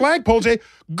the flagpole and say,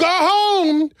 go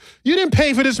home. You didn't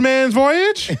pay for this man's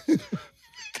voyage.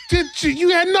 You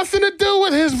had nothing to do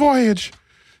with his voyage.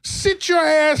 Sit your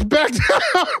ass back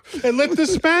down and let the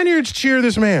Spaniards cheer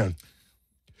this man.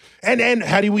 And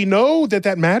how do we know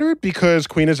that mattered? Because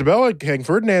Queen Isabella, King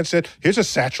Ferdinand said, here's a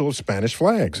satchel of Spanish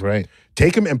flags. Right.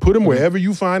 Take them and put them wherever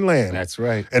you find land. That's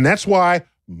right. And that's why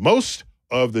most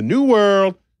of the New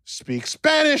World speak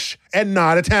Spanish and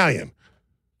not Italian.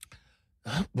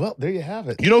 Well, there you have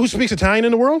it. You know who speaks Italian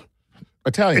in the world?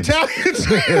 Italians.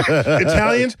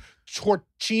 Italians.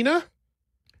 Torcina,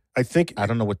 I think. I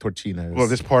don't know what torcina is. Well,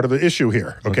 this is part of the issue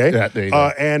here, okay? Yeah, there you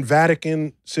go. And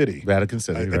Vatican City. Vatican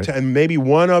City, right? And maybe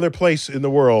one other place in the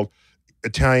world,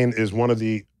 Italian is one of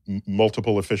the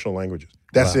multiple official languages.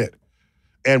 That's Wow. it.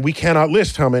 And we cannot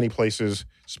list how many places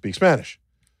speak Spanish.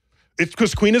 It's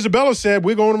because Queen Isabella said,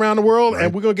 we're going around the world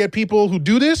and we're going to get people who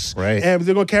do this, Right. and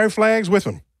they're going to carry flags with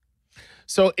them.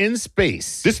 So in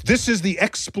space. This is the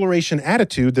exploration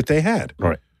attitude that they had.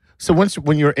 Right. So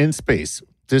when you're in space,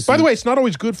 By the way, it's not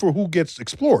always good for who gets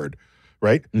explored,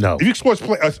 right? No. If you explore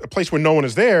a place where no one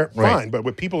is there, Right. fine. But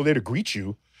when people are there to greet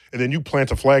you, and then you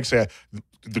plant a flag, say,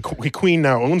 the Queen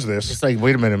now owns this. it's like,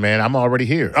 wait a minute, man, I'm already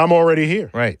here. I'm already here.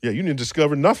 Right. Yeah, you didn't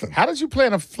discover nothing. How did you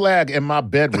plant a flag in my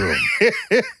bedroom?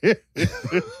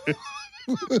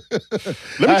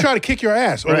 Let me try to kick your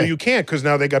ass. Although Right. you can't, because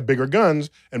now they got bigger guns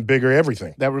and bigger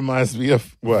everything. That reminds me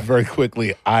of What? very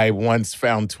quickly. I once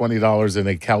found $20 in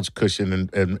a couch cushion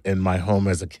in my home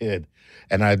as a kid.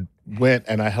 And I went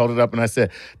and I held it up and I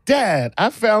said, Dad, I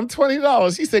found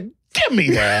 $20. He said, give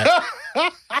me that.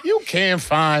 You can't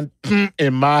find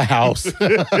in my house.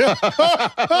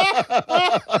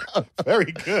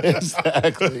 Very good.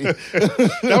 Exactly.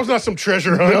 That was not some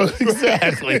treasure hunt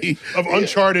Exactly. of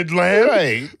uncharted land.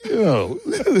 Right. You know.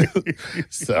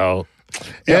 So,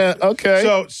 yeah, okay.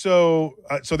 So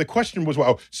the question was,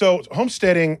 well, so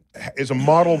homesteading is a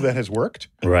model that has worked.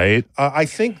 right. I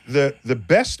think the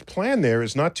best plan there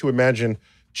is not to imagine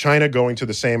China going to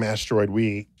the same asteroid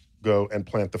we go and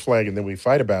plant the flag and then we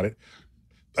fight about it.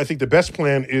 I think the best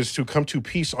plan is to come to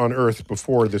peace on Earth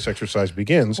before this exercise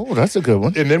begins. Oh, that's a good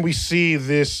one. And then we see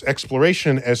this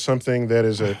exploration as something that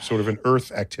is a sort of an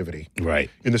Earth activity Right.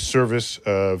 in the service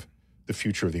of the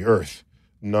future of the Earth,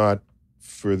 not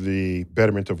for the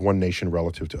betterment of one nation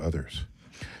relative to others.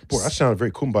 Boy, that sounded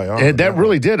very kumbaya. And that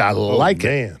really did. I like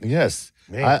man. it. Yes.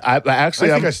 Man. I actually,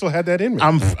 I think I still had that in me.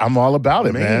 I'm all about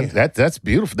it, man. Man. That's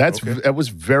beautiful. That was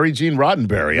very Gene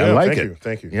Roddenberry. I like it.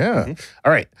 Thank you. Yeah. Mhm.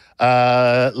 All right.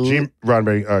 Gene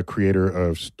Roddenberry, creator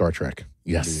of Star Trek.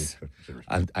 Yes.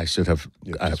 I should have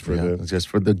just for the- just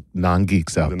for the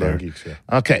non-geeks out The there. non-geeks, yeah.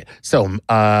 Okay. So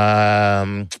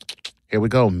here we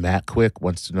go. Matt Quick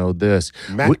wants to know this.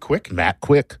 Matt Quick? Matt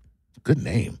Quick. Good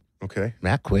name. Okay.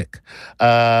 Matt Quick. You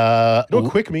know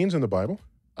what quick means in the Bible?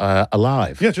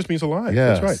 Alive. Yeah, it just means alive.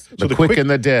 Yes. That's right. The quick and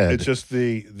the dead. It's just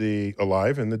the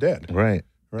alive and the dead. Right.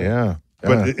 Right. Yeah.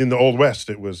 But Yeah. in the Old West,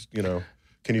 it was,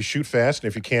 can you shoot fast? And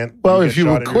if you can't, Well, get if you shot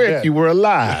were and you're quick, dead. you were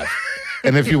alive.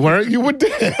 And if you weren't, you were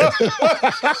dead.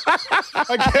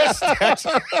 I guess that's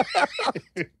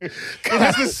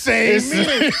it's the same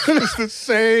meaning. It's the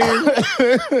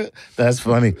same. That's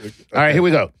funny. All right, here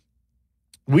we go.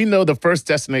 We know the first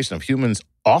destination of humans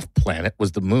off planet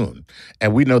was the moon,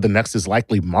 and we know the next is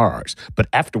likely Mars. But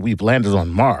after we've landed on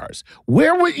Mars,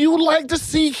 where would you like to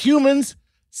see humans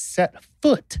set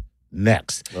foot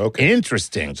next? Okay.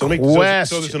 Interesting So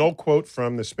question. there's an old quote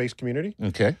from the space community.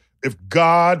 Okay. If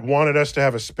God wanted us to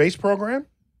have a space program,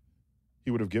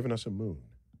 he would have given us a moon.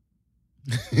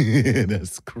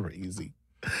 That's crazy.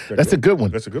 That's a good one.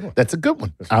 That's a good one. That's a good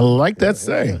one. I like that Yeah,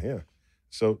 saying. Yeah.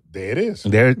 So there it is.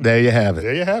 There you have it.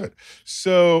 There you have it.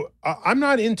 So I'm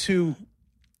not into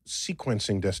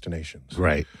sequencing destinations.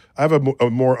 Right. I have a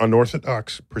more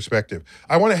unorthodox perspective.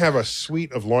 I want to have a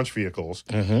suite of launch vehicles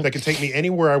Mm-hmm. that can take me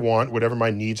anywhere I want, whatever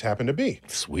my needs happen to be.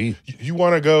 Sweet. You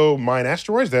want to go mine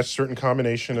asteroids? That's a certain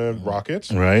combination of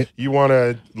rockets. Right. You want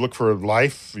to look for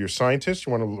life, you're scientists,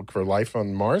 you want to look for life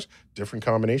on Mars, different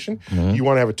combination. Mm-hmm. You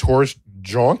want to have a tourist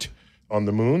jaunt on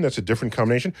the moon, that's a different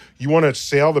combination. You want to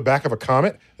sail the back of a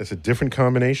comet, that's a different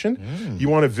combination. You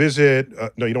want to visit,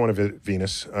 no, you don't want to visit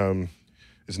Venus.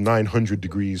 It's 900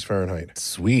 degrees Fahrenheit.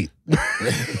 Sweet.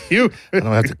 You, I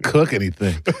don't have to cook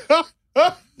anything.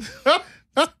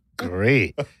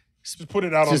 Great. Just put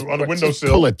it out on the Just windowsill.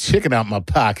 pull a chicken out my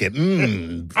pocket.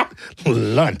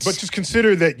 Lunch. But just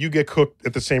consider that you get cooked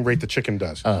at the same rate the chicken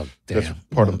does. Oh, damn. That's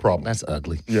part of the problem. That's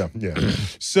ugly. Yeah.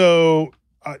 So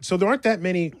there aren't that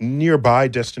many nearby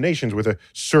destinations with a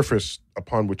surface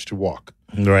upon which to walk.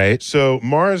 Right. So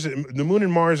the moon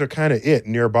and Mars are kind of it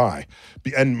nearby,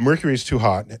 and Mercury's too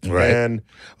hot. Right. And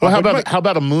Well, how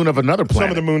about a moon of another planet? some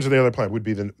of the moons of the other planet would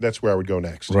be that's where I would go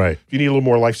next. Right. You need a little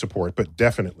more life support, but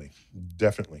definitely.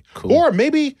 Cool. Or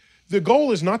maybe the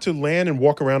goal is not to land and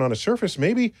walk around on a surface.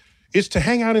 Maybe it's to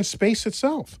hang out in space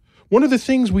itself. One of the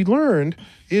things we learned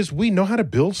is we know how to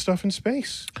build stuff in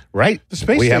space. Right. The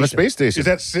space we station. have a space station. Is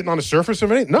that sitting on the surface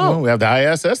of anything? No. Well, we have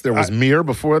the ISS. There was Mir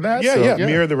before that. Yeah,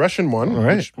 Mir, the Russian one. All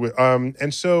right.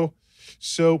 And so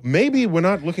maybe we're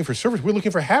not looking for surface. We're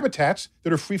looking for habitats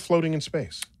that are free floating in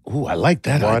space. Ooh, I like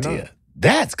that Why idea. not?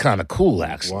 That's kind of cool,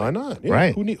 actually. Why not? Yeah.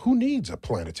 Right. Who needs a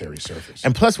planetary surface?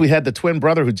 And plus, we had the twin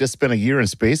brother who just spent a year in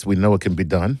space. We know it can be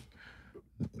done.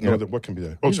 What can be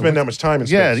done? Oh, spend that much time in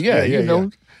space. Yeah, you know.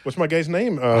 What's my guy's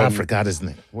name? I forgot his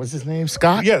name. What's his name?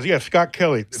 Scott? Yeah, Scott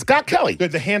Kelly. Scott Kelly.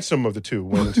 The handsome of the two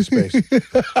went into space.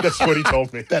 That's what he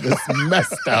told me. That is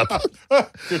messed up.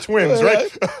 They're twins,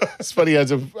 right? It's funny. I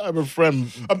have a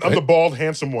friend. I'm the bald,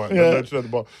 handsome one. Yeah.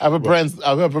 I I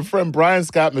have a friend, Brian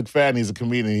Scott McFadden. He's a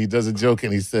comedian. He does a joke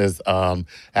and he says, I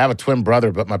have a twin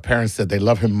brother, but my parents said they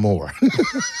love him more.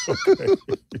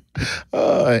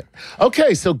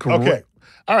 Okay, so great. Okay.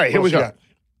 All right, here we What else you go. got?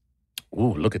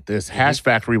 Ooh, look at this. Hash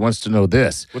Factory wants to know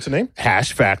this. What's the name?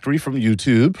 Hash Factory from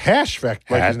YouTube. Hash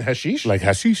Factory. Like Hash- in hashish? Like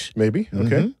hashish. Maybe.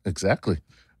 Okay. Mhm, exactly.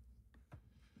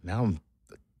 Now I'm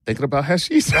thinking about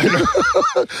hashish.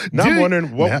 Now I'm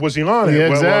wondering what was he on it? Yeah,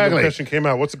 Well, the exactly. question came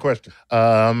out. What's the question?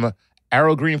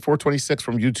 Arrow Green 426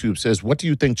 from YouTube says, what do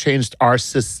you think changed our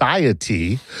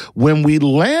society when we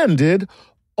landed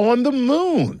on the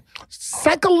moon?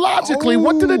 Psychologically,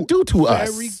 what did it do to us?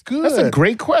 Very good. That's a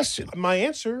great question. My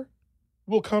answer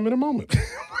will come in a moment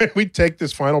when we take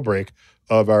this final break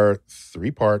of our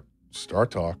 3-part Star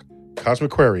Talk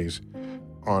Cosmic Queries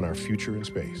on our future in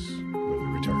space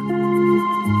when we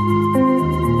return.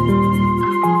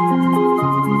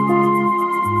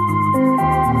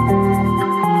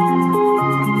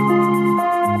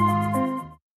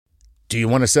 Do you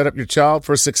want to set up your child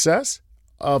for success?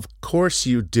 Of course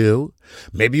you do.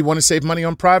 Maybe you want to save money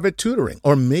on private tutoring,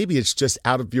 or maybe it's just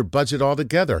out of your budget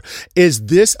altogether. Is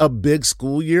this a big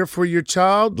school year for your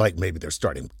child? Like maybe they're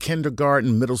starting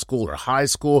kindergarten, middle school, or high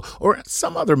school, or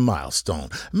some other milestone.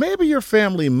 Maybe your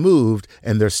family moved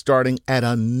and they're starting at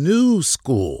a new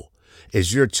school.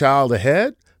 Is your child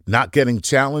ahead? Not getting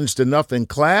challenged enough in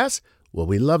class? Well,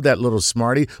 we love that little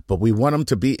smarty, but we want them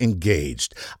to be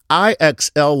engaged.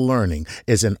 IXL Learning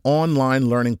is an online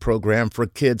learning program for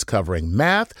kids covering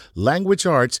math, language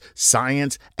arts,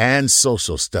 science, and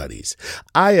social studies.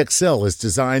 IXL is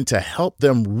designed to help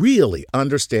them really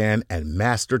understand and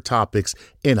master topics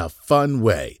in a fun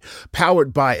way.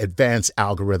 Powered by advanced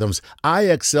algorithms,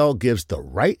 IXL gives the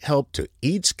right help to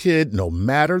each kid no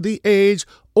matter the age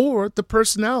or the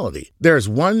personality. There's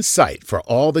one site for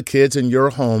all the kids in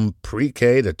your home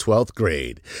pre-K to 12th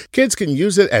grade. Kids can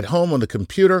use it at home on the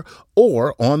computer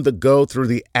or on the go through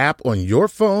the app on your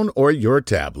phone or your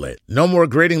tablet. No more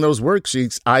grading those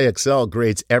worksheets. IXL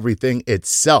grades everything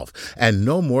itself. And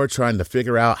no more trying to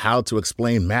figure out how to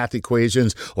explain math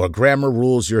equations or grammar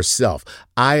rules yourself.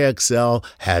 IXL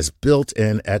has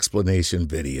built-in explanation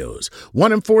videos.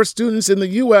 1 in 4 students in the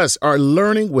U.S. are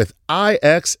learning with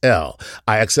IXL.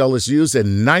 IXL is used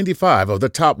in 95 of the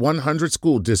top 100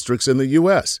 school districts in the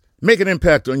U.S. Make an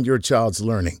impact on your child's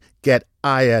learning. Get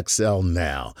IXL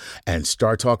now. And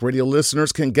Star Talk Radio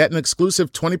listeners can get an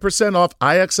exclusive 20% off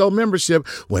IXL membership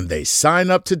when they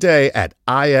sign up today at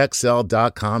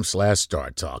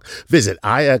IXL.com/StarTalk. Visit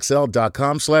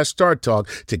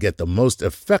IXL.com/StarTalk to get the most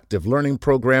effective learning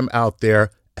program out there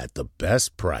at the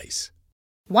best price.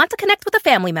 Want to connect with a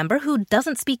family member who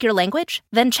doesn't speak your language?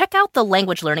 Then check out the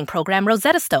language learning program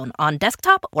Rosetta Stone on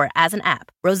desktop or as an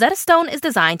app. Rosetta Stone is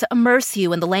designed to immerse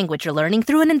you in the language you're learning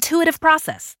through an intuitive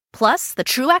process. Plus, the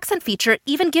True Accent feature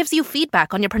even gives you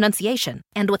feedback on your pronunciation.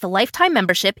 And with a lifetime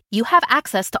membership, you have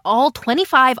access to all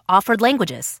 25 offered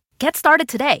languages. Get started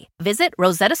today. Visit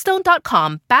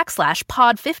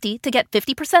rosettastone.com/pod50 to get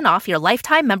 50% off your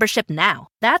lifetime membership now.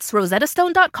 That's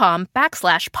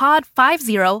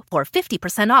rosettastone.com/pod50 for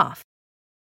 50% off.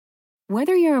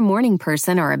 Whether you're a morning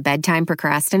person or a bedtime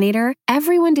procrastinator,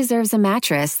 everyone deserves a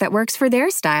mattress that works for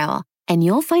their style. And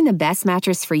you'll find the best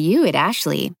mattress for you at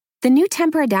Ashley. The new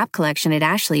Temper-Adapt collection at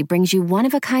Ashley brings you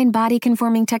one-of-a-kind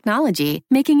body-conforming technology,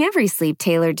 making every sleep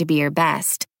tailored to be your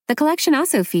best. The collection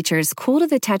also features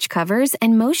cool-to-the-touch covers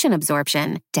and motion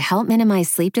absorption to help minimize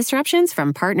sleep disruptions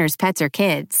from partners, pets, or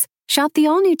kids. Shop the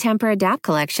all-new Tempur-Adapt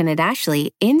collection at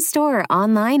Ashley, in-store or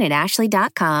online at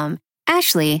ashley.com.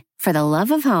 Ashley, for the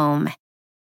love of home.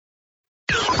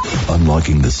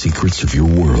 Unlocking the secrets of your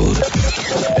world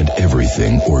and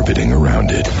everything orbiting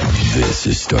around it. This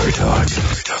is Star Talk.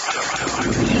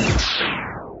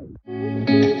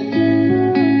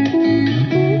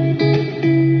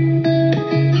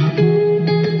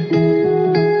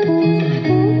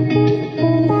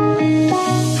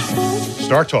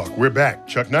 Star Talk, we're back.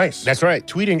 Chuck Nice. That's right.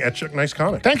 Tweeting at Chuck Nice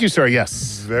Comic. Thank you, sir.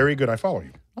 Yes. Very good. I follow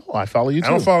you. Oh, I follow you too. I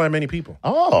don't follow that many people.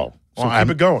 Oh. So keep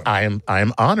it going. I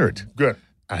am honored. Good.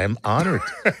 I am honored.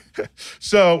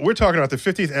 So we're talking about the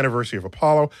 50th anniversary of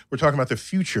Apollo. We're talking about the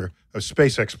future of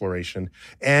space exploration.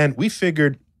 And we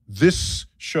figured this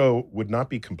show would not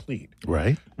be complete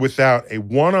Right. without a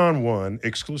one-on-one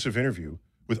exclusive interview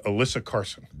with Alyssa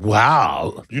Carson.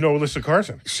 Wow. You know Alyssa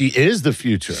Carson? She is the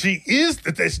future. She is,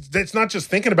 that's not just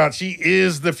thinking about, she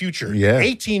is the future. Yeah.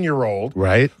 18-year-old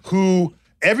Right. who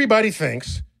everybody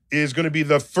thinks is going to be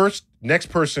the next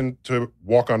person to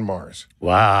walk on Mars.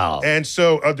 Wow. And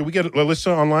so, do we get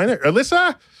Alyssa online there?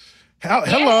 Alyssa,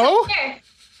 hello. Yes,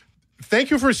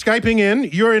 Thank you for Skyping in.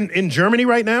 You're in Germany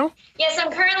right now? yes,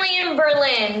 I'm currently in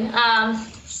Berlin.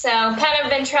 So kind of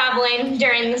been traveling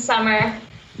during the summer.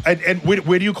 And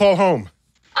where do you call home?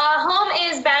 Home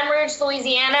is Baton Rouge,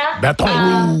 Louisiana.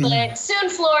 Baton Rouge. But soon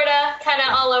Florida, kind of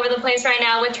all over the place right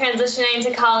now with transitioning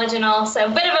to college and all. So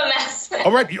bit of a mess.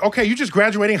 All right. Okay, you're just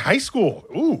graduating high school.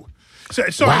 Ooh.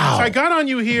 So Wow. I got on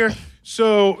you here.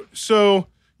 So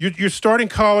you're starting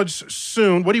college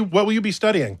soon. What will you be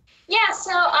studying? Yeah,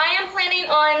 so I am planning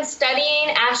on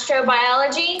studying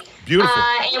astrobiology. Beautiful.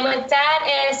 And with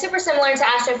that, it's super similar to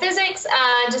astrophysics,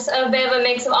 just a bit of a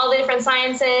mix of all the different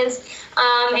sciences.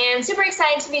 And super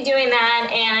excited to be doing that,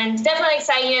 and definitely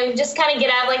excited, just kind of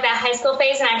get out of like that high school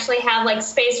phase and actually have like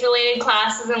space-related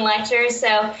classes and lectures.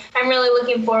 So I'm really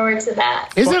looking forward to that.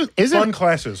 Isn't Fun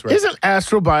classes, right? Isn't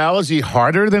astrobiology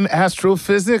harder than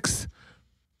astrophysics?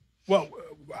 Well,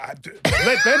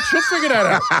 she'll figure that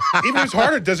out. Even if it's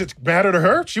harder, does it matter to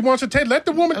her? She wants to take. Let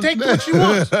the woman take what she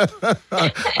wants.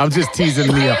 I'm just teasing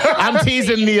Neil. I'm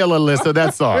teasing Neil, Alyssa.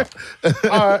 That's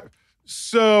all.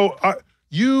 So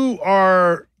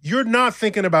you're not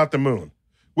thinking about the moon.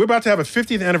 We're about to have a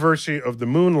 50th anniversary of the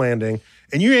moon landing,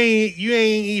 and you ain't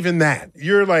even that.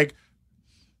 You're like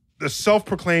the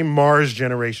self-proclaimed Mars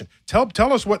generation.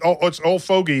 Tell us what it's old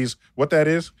fogies, what that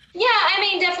is. Yeah, I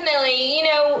mean, definitely.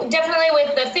 Definitely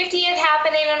with the 50th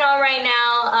happening and all right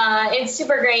now, it's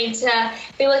super great to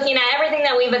be looking at everything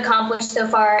that we've accomplished so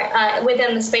far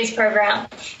within the space program.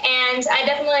 And I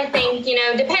definitely think,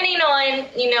 depending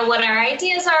on, what our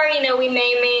ideas are, we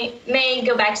may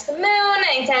go back to the moon. I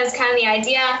think that's kind of the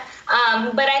idea.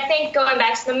 But I think going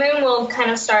back to the moon will kind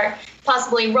of start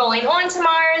possibly rolling on to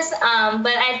Mars.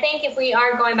 But I think if we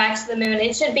are going back to the moon,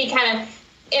 it should be kind of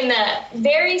in the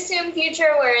very soon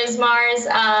future, whereas Mars,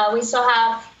 we still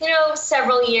have,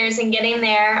 several years in getting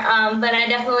there. But I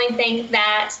definitely think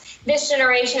that this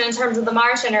generation, in terms of the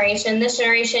Mars generation, this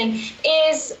generation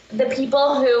is the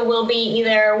people who will be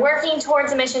either working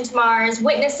towards a mission to Mars,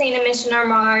 witnessing a mission on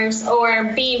Mars,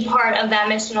 or being part of that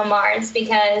mission on Mars,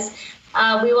 because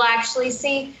we will actually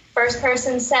see first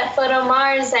person set foot on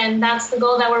Mars, and that's the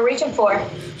goal that we're reaching for.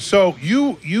 So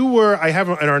you were, I have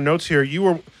in our notes here, you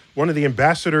were one of the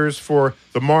ambassadors for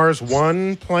the Mars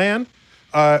One plan.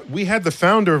 We had the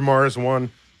founder of Mars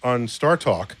One on Star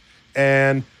Talk,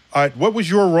 and what was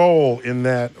your role in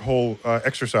that whole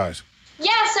exercise?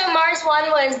 Yeah, so Mars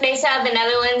One was based out of the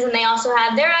Netherlands, and they also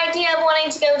had their idea of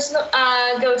wanting to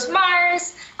go to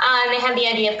Mars. And they had the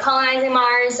idea of colonizing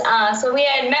Mars. So we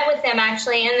had met with them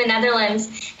actually in the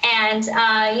Netherlands. And,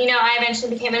 I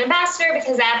eventually became an ambassador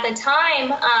because at the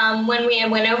time when we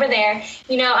went over there,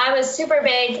 I was super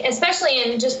big, especially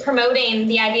in just promoting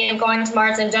the idea of going to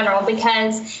Mars in general,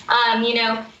 because,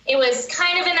 it was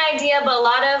kind of an idea, but a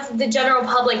lot of the general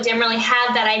public didn't really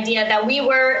have that idea that we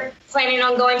were planning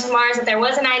on going to Mars, that there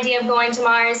was an idea of going to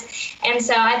Mars. And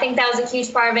so I think that was a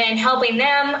huge part of it, in helping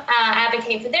them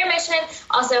advocate for their mission,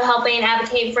 also helping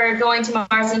advocate for going to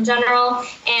Mars in general,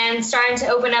 and starting to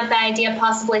open up the idea of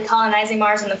possibly colonizing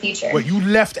Mars in the future. Well, you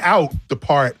left out the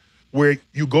part where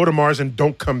you go to Mars and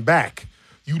don't come back.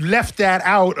 You left that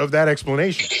out of that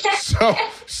explanation.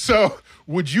 So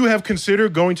would you have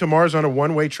considered going to Mars on a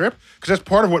one-way trip? Because that's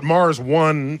part of what Mars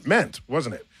One meant,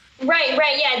 wasn't it? Right.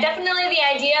 Yeah, definitely the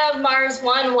idea of Mars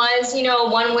One was, a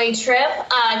one-way trip,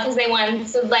 because they wanted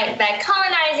like that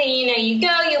colonizing, you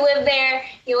go, you live there,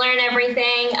 you learn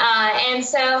everything. And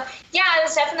so, yeah, I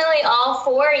was definitely all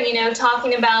for,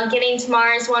 talking about getting to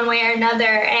Mars one way or another.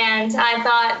 And I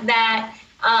thought that,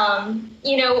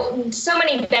 so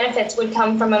many benefits would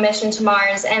come from a mission to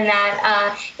Mars, and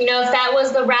that, if that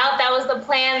was the route, that was the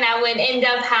plan, that would end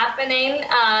up happening,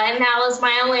 and that was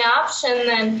my only option,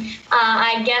 then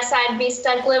I guess I'd be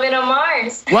stuck living on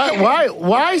Mars.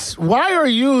 Why are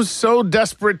you so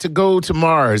desperate to go to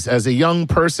Mars? As a young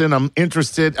person, I'm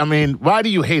interested. I mean, why do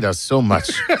you hate us so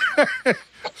much?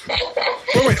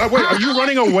 Wait, are you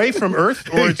running away from Earth,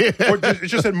 or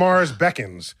it's just that Mars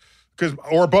beckons,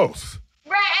 or both?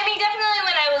 Right. I mean, definitely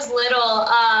when I was little,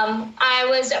 I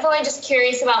was definitely just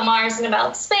curious about Mars and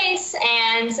about space.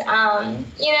 And,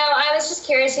 I was just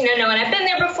curious, knowing I've been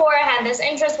there before, I had this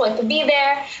interest, what could be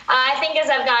there. I think as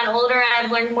I've gotten older, I've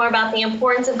learned more about the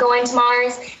importance of going to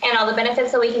Mars and all the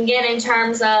benefits that we can get in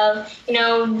terms of,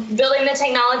 building the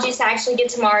technologies to actually get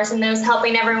to Mars and those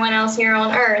helping everyone else here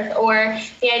on Earth, or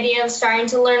the idea of starting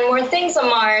to learn more things on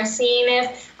Mars, seeing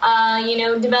if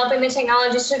developing the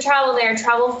technologies to travel there,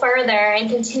 travel further, and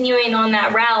continuing on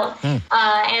that route.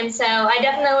 And so I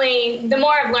definitely, the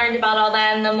more I've learned about all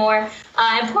that and the more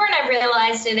important I've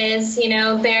realized it is,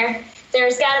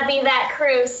 there's got to be that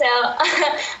crew. So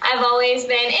I've always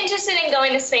been interested in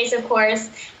going to space, of course,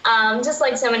 just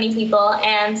like so many people.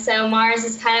 And so Mars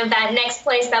is kind of that next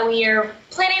place that we are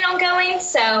planning on going.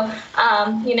 So,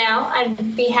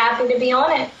 I'd be happy to be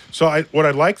on it. So what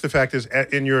I like the fact is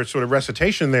in your sort of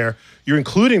recitation there, you're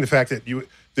including the fact that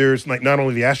there's like not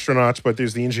only the astronauts, but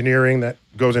there's the engineering that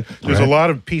goes in. There's a lot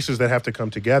of pieces that have to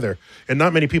come together. And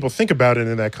not many people think about it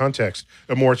in that context,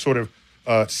 a more sort of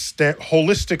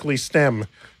holistically STEM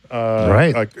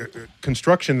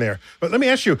construction there. But let me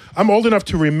ask you, I'm old enough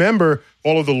to remember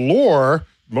all of the lore,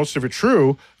 most of it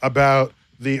true, about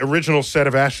the original set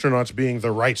of astronauts being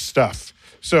the right stuff.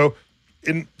 So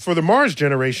for the Mars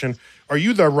generation, are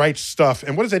you the right stuff?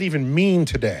 And what does that even mean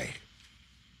today?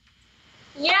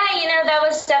 Yeah, that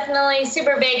was definitely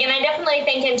super big. And I definitely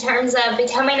think in terms of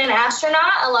becoming an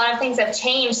astronaut, a lot of things have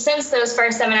changed since those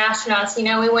first 7 astronauts.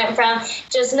 We went from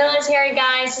just military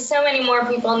guys to so many more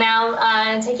people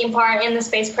now taking part in the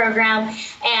space program.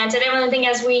 And I definitely think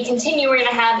as we continue, we're going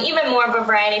to have even more of a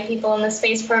variety of people in the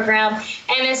space program.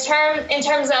 And in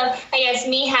terms of, I guess,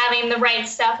 me having the right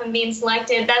stuff and being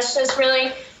selected, that's just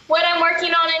really what I'm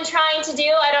working on and trying to do.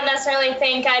 I don't necessarily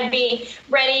think I'd be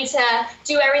ready to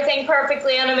do everything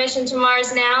perfectly on a mission to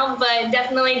Mars now, but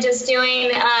definitely just doing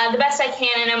the best I can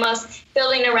and almost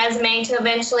building a resume to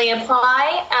eventually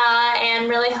apply and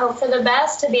really hope for the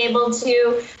best to be able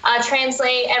to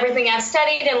translate everything I've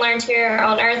studied and learned here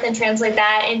on Earth and translate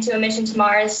that into a mission to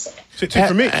Mars. So,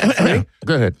 for me,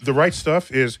 go ahead. The right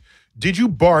stuff is, did you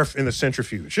barf in the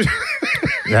centrifuge?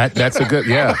 That's a good,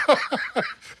 yeah.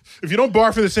 If you don't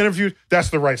barf in the centrifuge,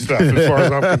 that's the right stuff as far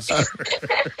as I'm concerned.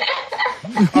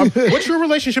 What's your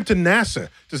relationship to NASA?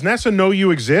 Does NASA know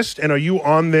you exist, and are you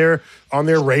on their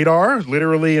radar,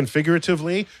 literally and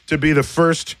figuratively, to be the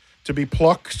first to be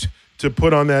plucked to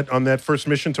put on that first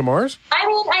mission to Mars? I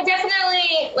mean, I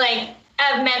definitely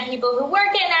I've met people who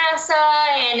work at NASA,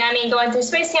 and going through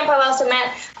space camp, I've also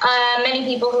met many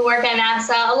people who work at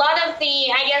NASA. A lot of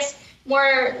the, I guess,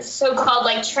 more so-called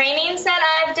trainings that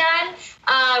I've done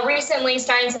recently,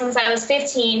 starting since I was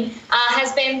 15,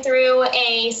 has been through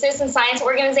a citizen science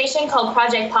organization called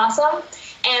Project Possum.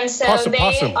 And so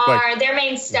their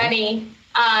main study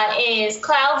is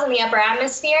clouds in the upper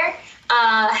atmosphere.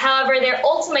 However, their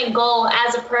ultimate goal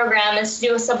as a program is to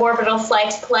do a suborbital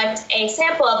flight to collect a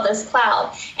sample of this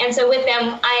cloud. And so with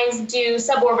them, I do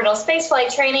suborbital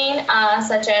spaceflight training,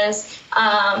 such as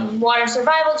water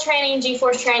survival training,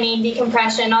 G-force training,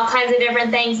 decompression, all kinds of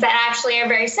different things that actually are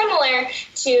very similar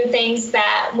to things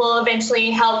that will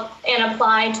eventually help and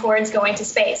apply towards going to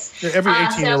space. Yeah, every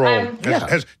 18-year-old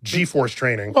has G-force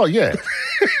training. Oh, yeah.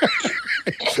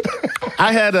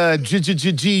 I had a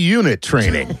G unit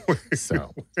training.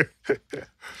 So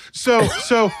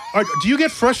do you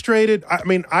get frustrated? I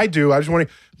mean, I do. I just want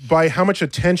to, by how much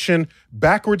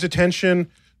backwards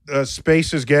attention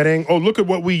space is getting. Oh, look at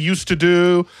what we used to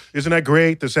do. Isn't that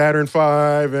great? The Saturn V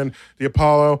and the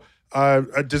Apollo.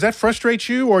 Does that frustrate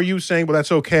you, or are you saying, well,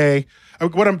 that's okay?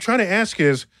 What I'm trying to ask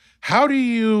is, what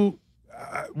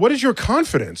is your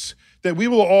confidence that we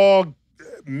will all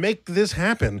make this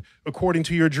happen according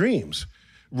to your dreams,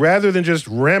 rather than just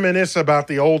reminisce about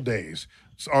the old days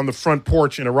on the front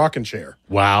porch in a rocking chair?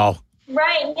 Wow.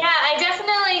 Right. Yeah, I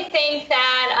definitely think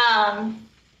that,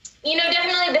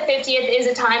 definitely the 50th is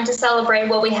a time to celebrate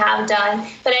what we have done.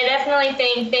 But I definitely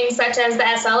think things such as the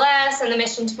SLS and the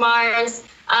mission to Mars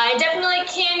I definitely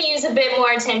can use a bit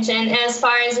more attention. As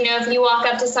far as, if you walk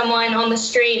up to someone on the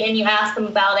street and you ask them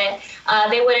about it,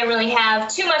 they wouldn't really have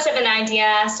too much of an idea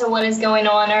as to what is going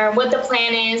on or what the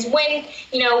plan is, when,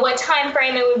 what time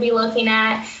frame it would be looking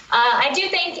at. I do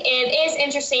think it is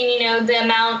interesting, the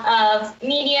amount of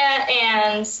media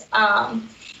and,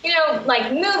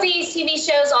 like movies, TV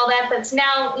shows, all that's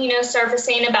now,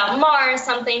 surfacing about Mars,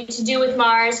 something to do with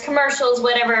Mars, commercials,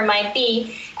 whatever it might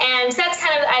be. And that's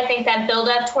kind of, I think, that build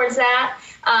up towards that,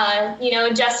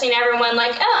 adjusting everyone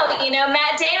like,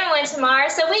 Matt Damon went to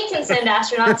Mars, so we can send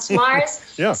astronauts to Mars.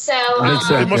 Yeah. So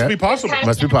it must be possible.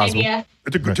 Must be possible.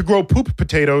 To grow poop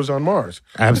potatoes on Mars.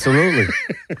 Absolutely.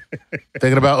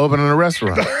 Thinking about opening a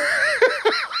restaurant.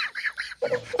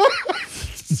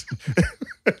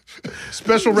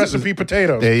 Special recipe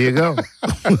potatoes. There you go.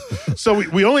 So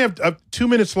we only have 2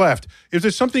 minutes left. If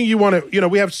there's something you want to,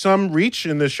 we have some reach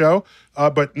in this show,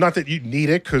 but not that you need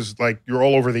it because you're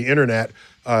all over the internet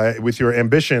with your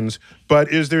ambitions. But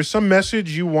is there some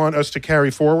message you want us to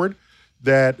carry forward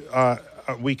that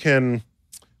we can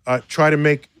try to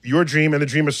make your dream and the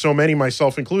dream of so many,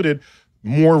 myself included,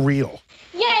 more real?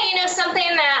 Yeah, something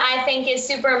that I think is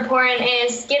super important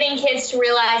is getting kids to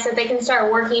realize that they can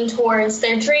start working towards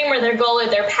their dream or their goal or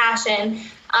their passion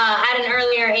at an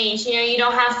earlier age. You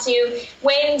don't have to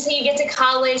wait until you get to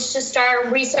college to start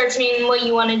researching what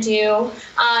you want to do.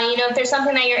 If there's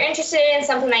something that you're interested in,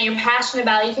 something that you're passionate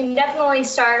about, you can definitely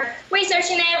start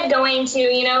researching it, going to,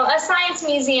 a science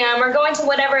museum or going to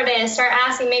whatever it is. Start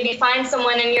asking, maybe find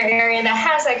someone in your area that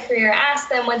has that career, ask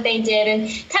them what they did, and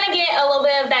kind of get a little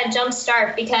bit of that jump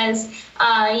start because,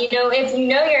 if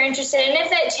you're interested, and if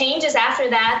that changes after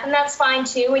that, then that's fine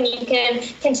too, and you can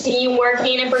continue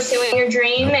working and pursuing your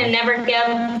dream and never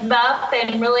give up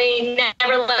and really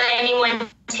never let anyone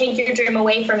take your dream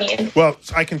away from you. Well,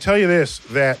 I can tell you this,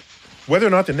 that whether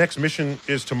or not the next mission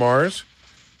is to Mars,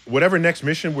 whatever next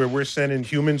mission where we're sending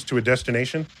humans to a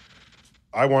destination,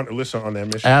 I want Alyssa on that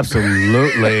mission.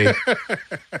 Absolutely.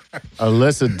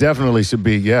 Alyssa definitely should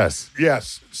be, yes.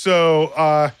 Yes.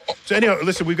 So anyhow,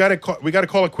 listen, we got to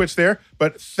call it quits there.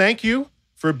 But thank you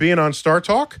for being on Star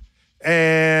Talk,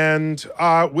 and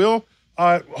we'll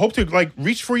hope to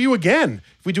reach for you again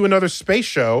if we do another space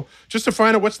show, just to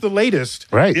find out what's the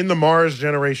latest in the Mars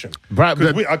generation. Because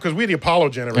we're the Apollo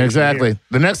generation. Exactly. Here.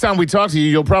 The next time we talk to you,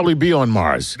 you'll probably be on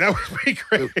Mars. That would be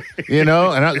great.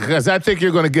 Because I think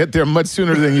you're going to get there much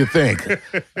sooner than you think.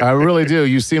 I really do.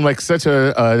 You seem like such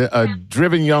a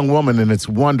driven young woman, and it's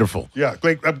wonderful. Yeah,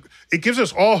 it gives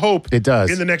us all hope. It does.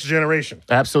 In the next generation.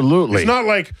 Absolutely. It's not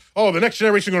like, the next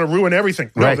generation is going to ruin everything.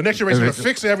 No, the next generation is going to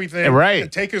fix everything. Right.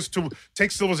 And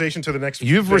take civilization to the next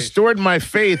You've stage. restored my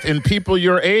faith in people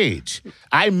your age.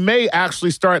 I may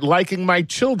actually start liking my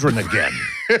children again.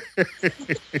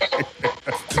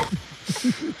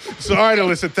 So, all right,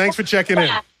 Alyssa, thanks for checking in.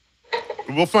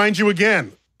 We'll find you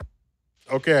again.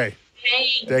 Okay.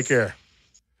 Thanks. Take care.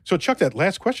 So, Chuck, that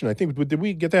last question, I think, did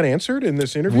we get that answered in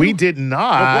this interview? We did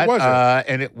not. What was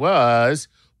it? And it was,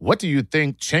 what do you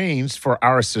think changed for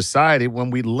our society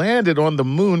when we landed on the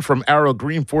moon from Arrow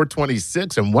Green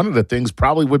 426? And one of the things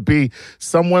probably would be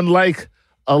someone like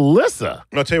Alyssa.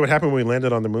 I'll tell you what happened when we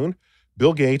landed on the moon.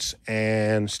 Bill Gates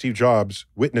and Steve Jobs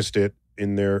witnessed it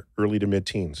in their early to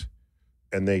mid-teens,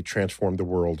 and they transformed the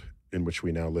world in which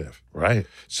we now live. Right.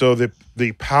 So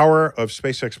the power of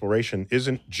space exploration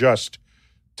isn't just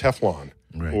Teflon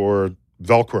or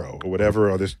Velcro or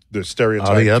whatever, or the stereotype.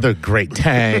 Oh, the other great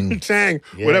Tang. Tang,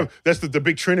 whatever. That's the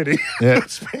big trinity. Yeah.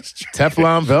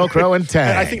 Teflon, Velcro, and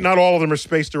Tang. I think not all of them are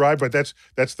space derived, but that's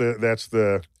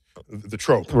the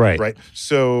trope. Right.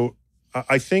 So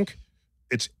I think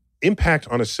its impact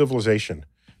on a civilization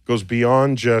goes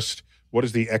beyond just what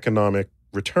is the economic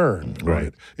return.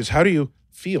 Right. It's how do you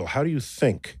feel? How do you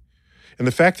think? And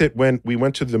the fact that when we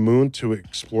went to the moon to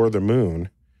explore the moon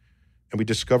and we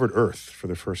discovered Earth for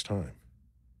the first time,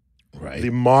 the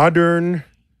modern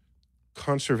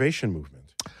conservation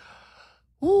movement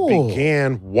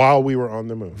began while we were on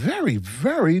the moon. Very,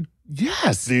 very,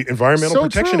 yes. The Environmental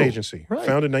Protection true. Agency,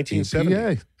 founded in 1970.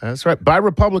 EPA. That's right. By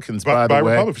Republicans, by the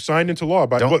way. Republicans, signed into law.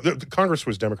 The Congress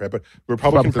was Democrat, but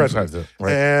Republican president.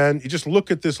 Right. And you just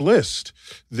look at this list.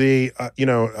 The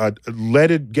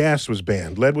leaded gas was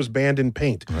banned. Lead was banned in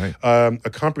paint. Right. A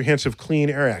Comprehensive Clean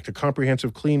Air Act, a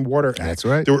Comprehensive Clean Water Act. That's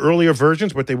right. There were earlier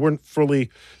versions, but they weren't fully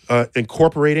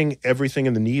incorporating everything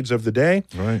in the needs of the day.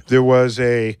 Right. There was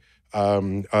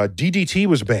DDT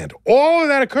was banned. All of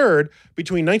that occurred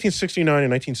between 1969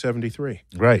 and 1973.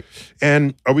 Right.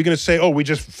 And are we going to say, we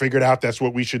just figured out that's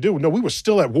what we should do? No, we were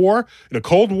still at war, in a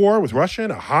Cold War with Russia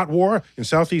and a hot war in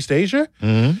Southeast Asia.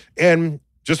 Mm-hmm. And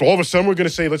Just all of a sudden we're going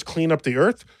to say, let's clean up the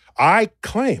Earth? I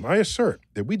assert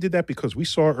that we did that because we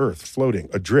saw Earth floating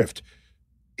adrift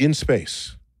in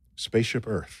space, spaceship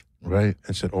Earth. Right.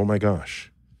 And said, oh my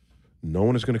gosh, no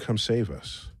one is going to come save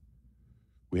us.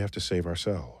 We have to save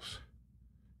ourselves.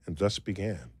 And thus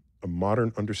began a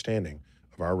modern understanding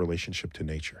of our relationship to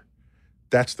nature.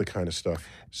 That's the kind of stuff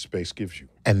space gives you.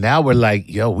 And now we're like,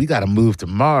 yo, we got to move to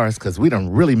Mars because we done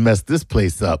really messed this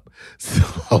place up.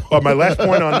 So My last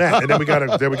point on that, and then we got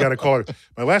to call it.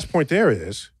 My last point there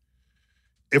is,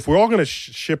 if we're all going to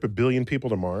ship 1 billion people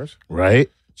to Mars, right?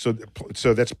 So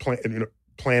that's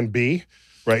plan B.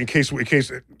 Right, in case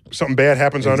something bad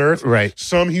happens on Earth, right?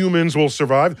 Some humans will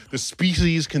survive. The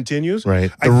species continues.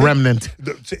 Right, the remnant.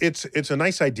 It's a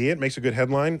nice idea. It makes a good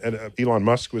headline. And Elon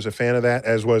Musk was a fan of that,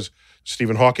 as was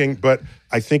Stephen Hawking. But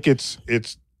I think it's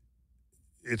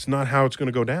not how it's going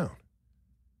to go down.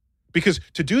 Because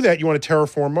to do that, you want to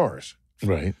terraform Mars.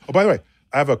 Right. Oh, by the way,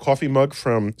 I have a coffee mug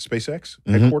from SpaceX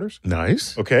headquarters.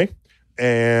 Nice. Okay,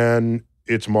 and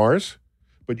it's Mars,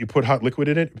 but you put hot liquid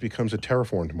in it, it becomes a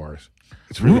terraformed Mars.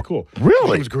 It's really cool. Really?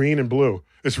 It becomes green and blue.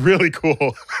 It's really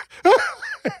cool.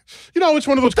 It's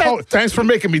one of those colors. Thanks for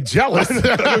making me jealous. You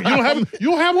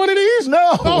don't have one of these?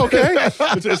 No. Oh, okay.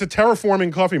 It's a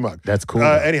terraforming coffee mug. That's cool.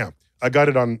 Anyhow, I got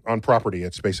it on property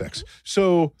at SpaceX.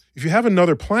 So if you have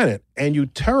another planet and you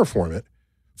terraform it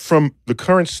from the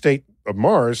current state of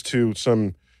Mars to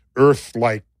some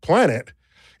Earth-like planet,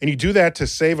 and you do that to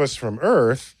save us from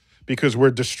Earth because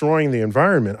we're destroying the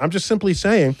environment, I'm just simply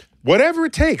saying, whatever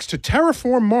it takes to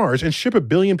terraform Mars and ship 1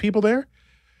 billion people there,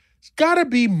 it's got to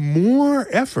be more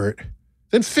effort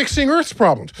than fixing Earth's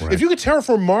problems. Right. If you could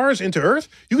terraform Mars into Earth,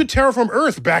 you could terraform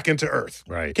Earth back into Earth.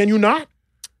 Right. Can you not?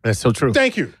 That's so true.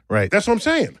 Thank you. Right. That's what I'm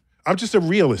saying. I'm just a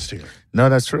realist here. No,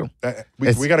 that's true.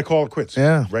 We got to call it quits.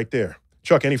 Yeah. Right there.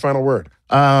 Chuck, any final word?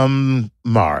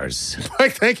 Mars.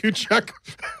 Thank you, Chuck.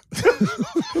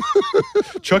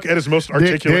 Chuck at his most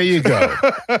articulate. There you go.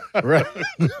 Right.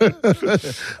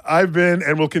 I've been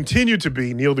and will continue to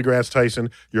be Neil deGrasse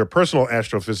Tyson, your personal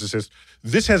astrophysicist.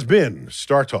 This has been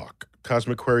Star Talk,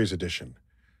 Cosmic Queries Edition,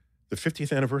 the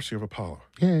 50th anniversary of Apollo.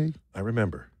 Yay. I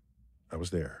remember. I was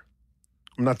there.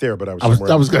 I'm not there, but I was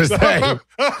somewhere. I was going to say,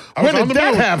 when did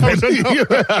that happen?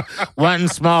 One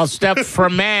small step for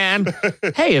man.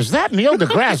 Hey, is that Neil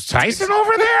deGrasse Tyson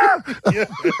over there?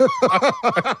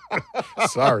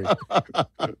 Sorry.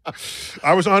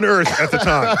 I was on Earth at the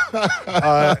time.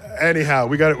 Anyhow,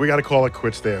 we got to call it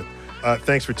quits there.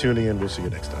 Thanks for tuning in. We'll see you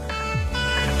next time.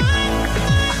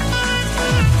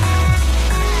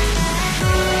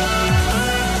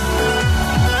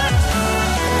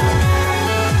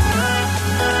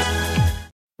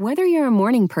 Whether you're a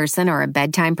morning person or a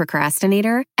bedtime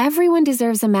procrastinator, everyone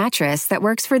deserves a mattress that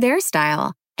works for their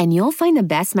style. And you'll find the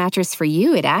best mattress for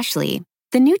you at Ashley.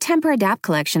 The new Tempur-Adapt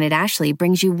collection at Ashley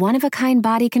brings you one-of-a-kind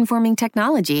body-conforming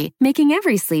technology, making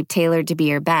every sleep tailored to be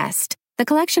your best. The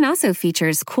collection also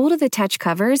features cool-to-the-touch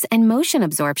covers and motion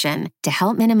absorption to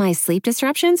help minimize sleep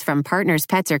disruptions from partners,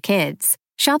 pets, or kids.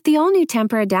 Shop the all-new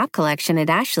Tempur-Adapt collection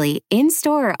at Ashley,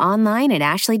 in-store or online at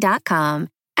ashley.com.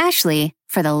 Ashley,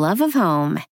 for the love of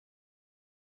home.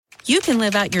 You can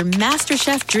live out your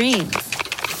MasterChef dreams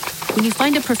when you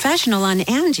find a professional on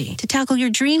Angie to tackle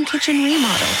your dream kitchen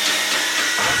remodel.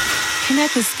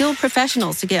 Connect with skilled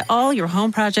professionals to get all your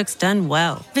home projects done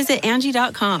well. Visit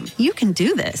Angie.com. You can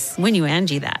do this when you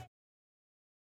Angie that.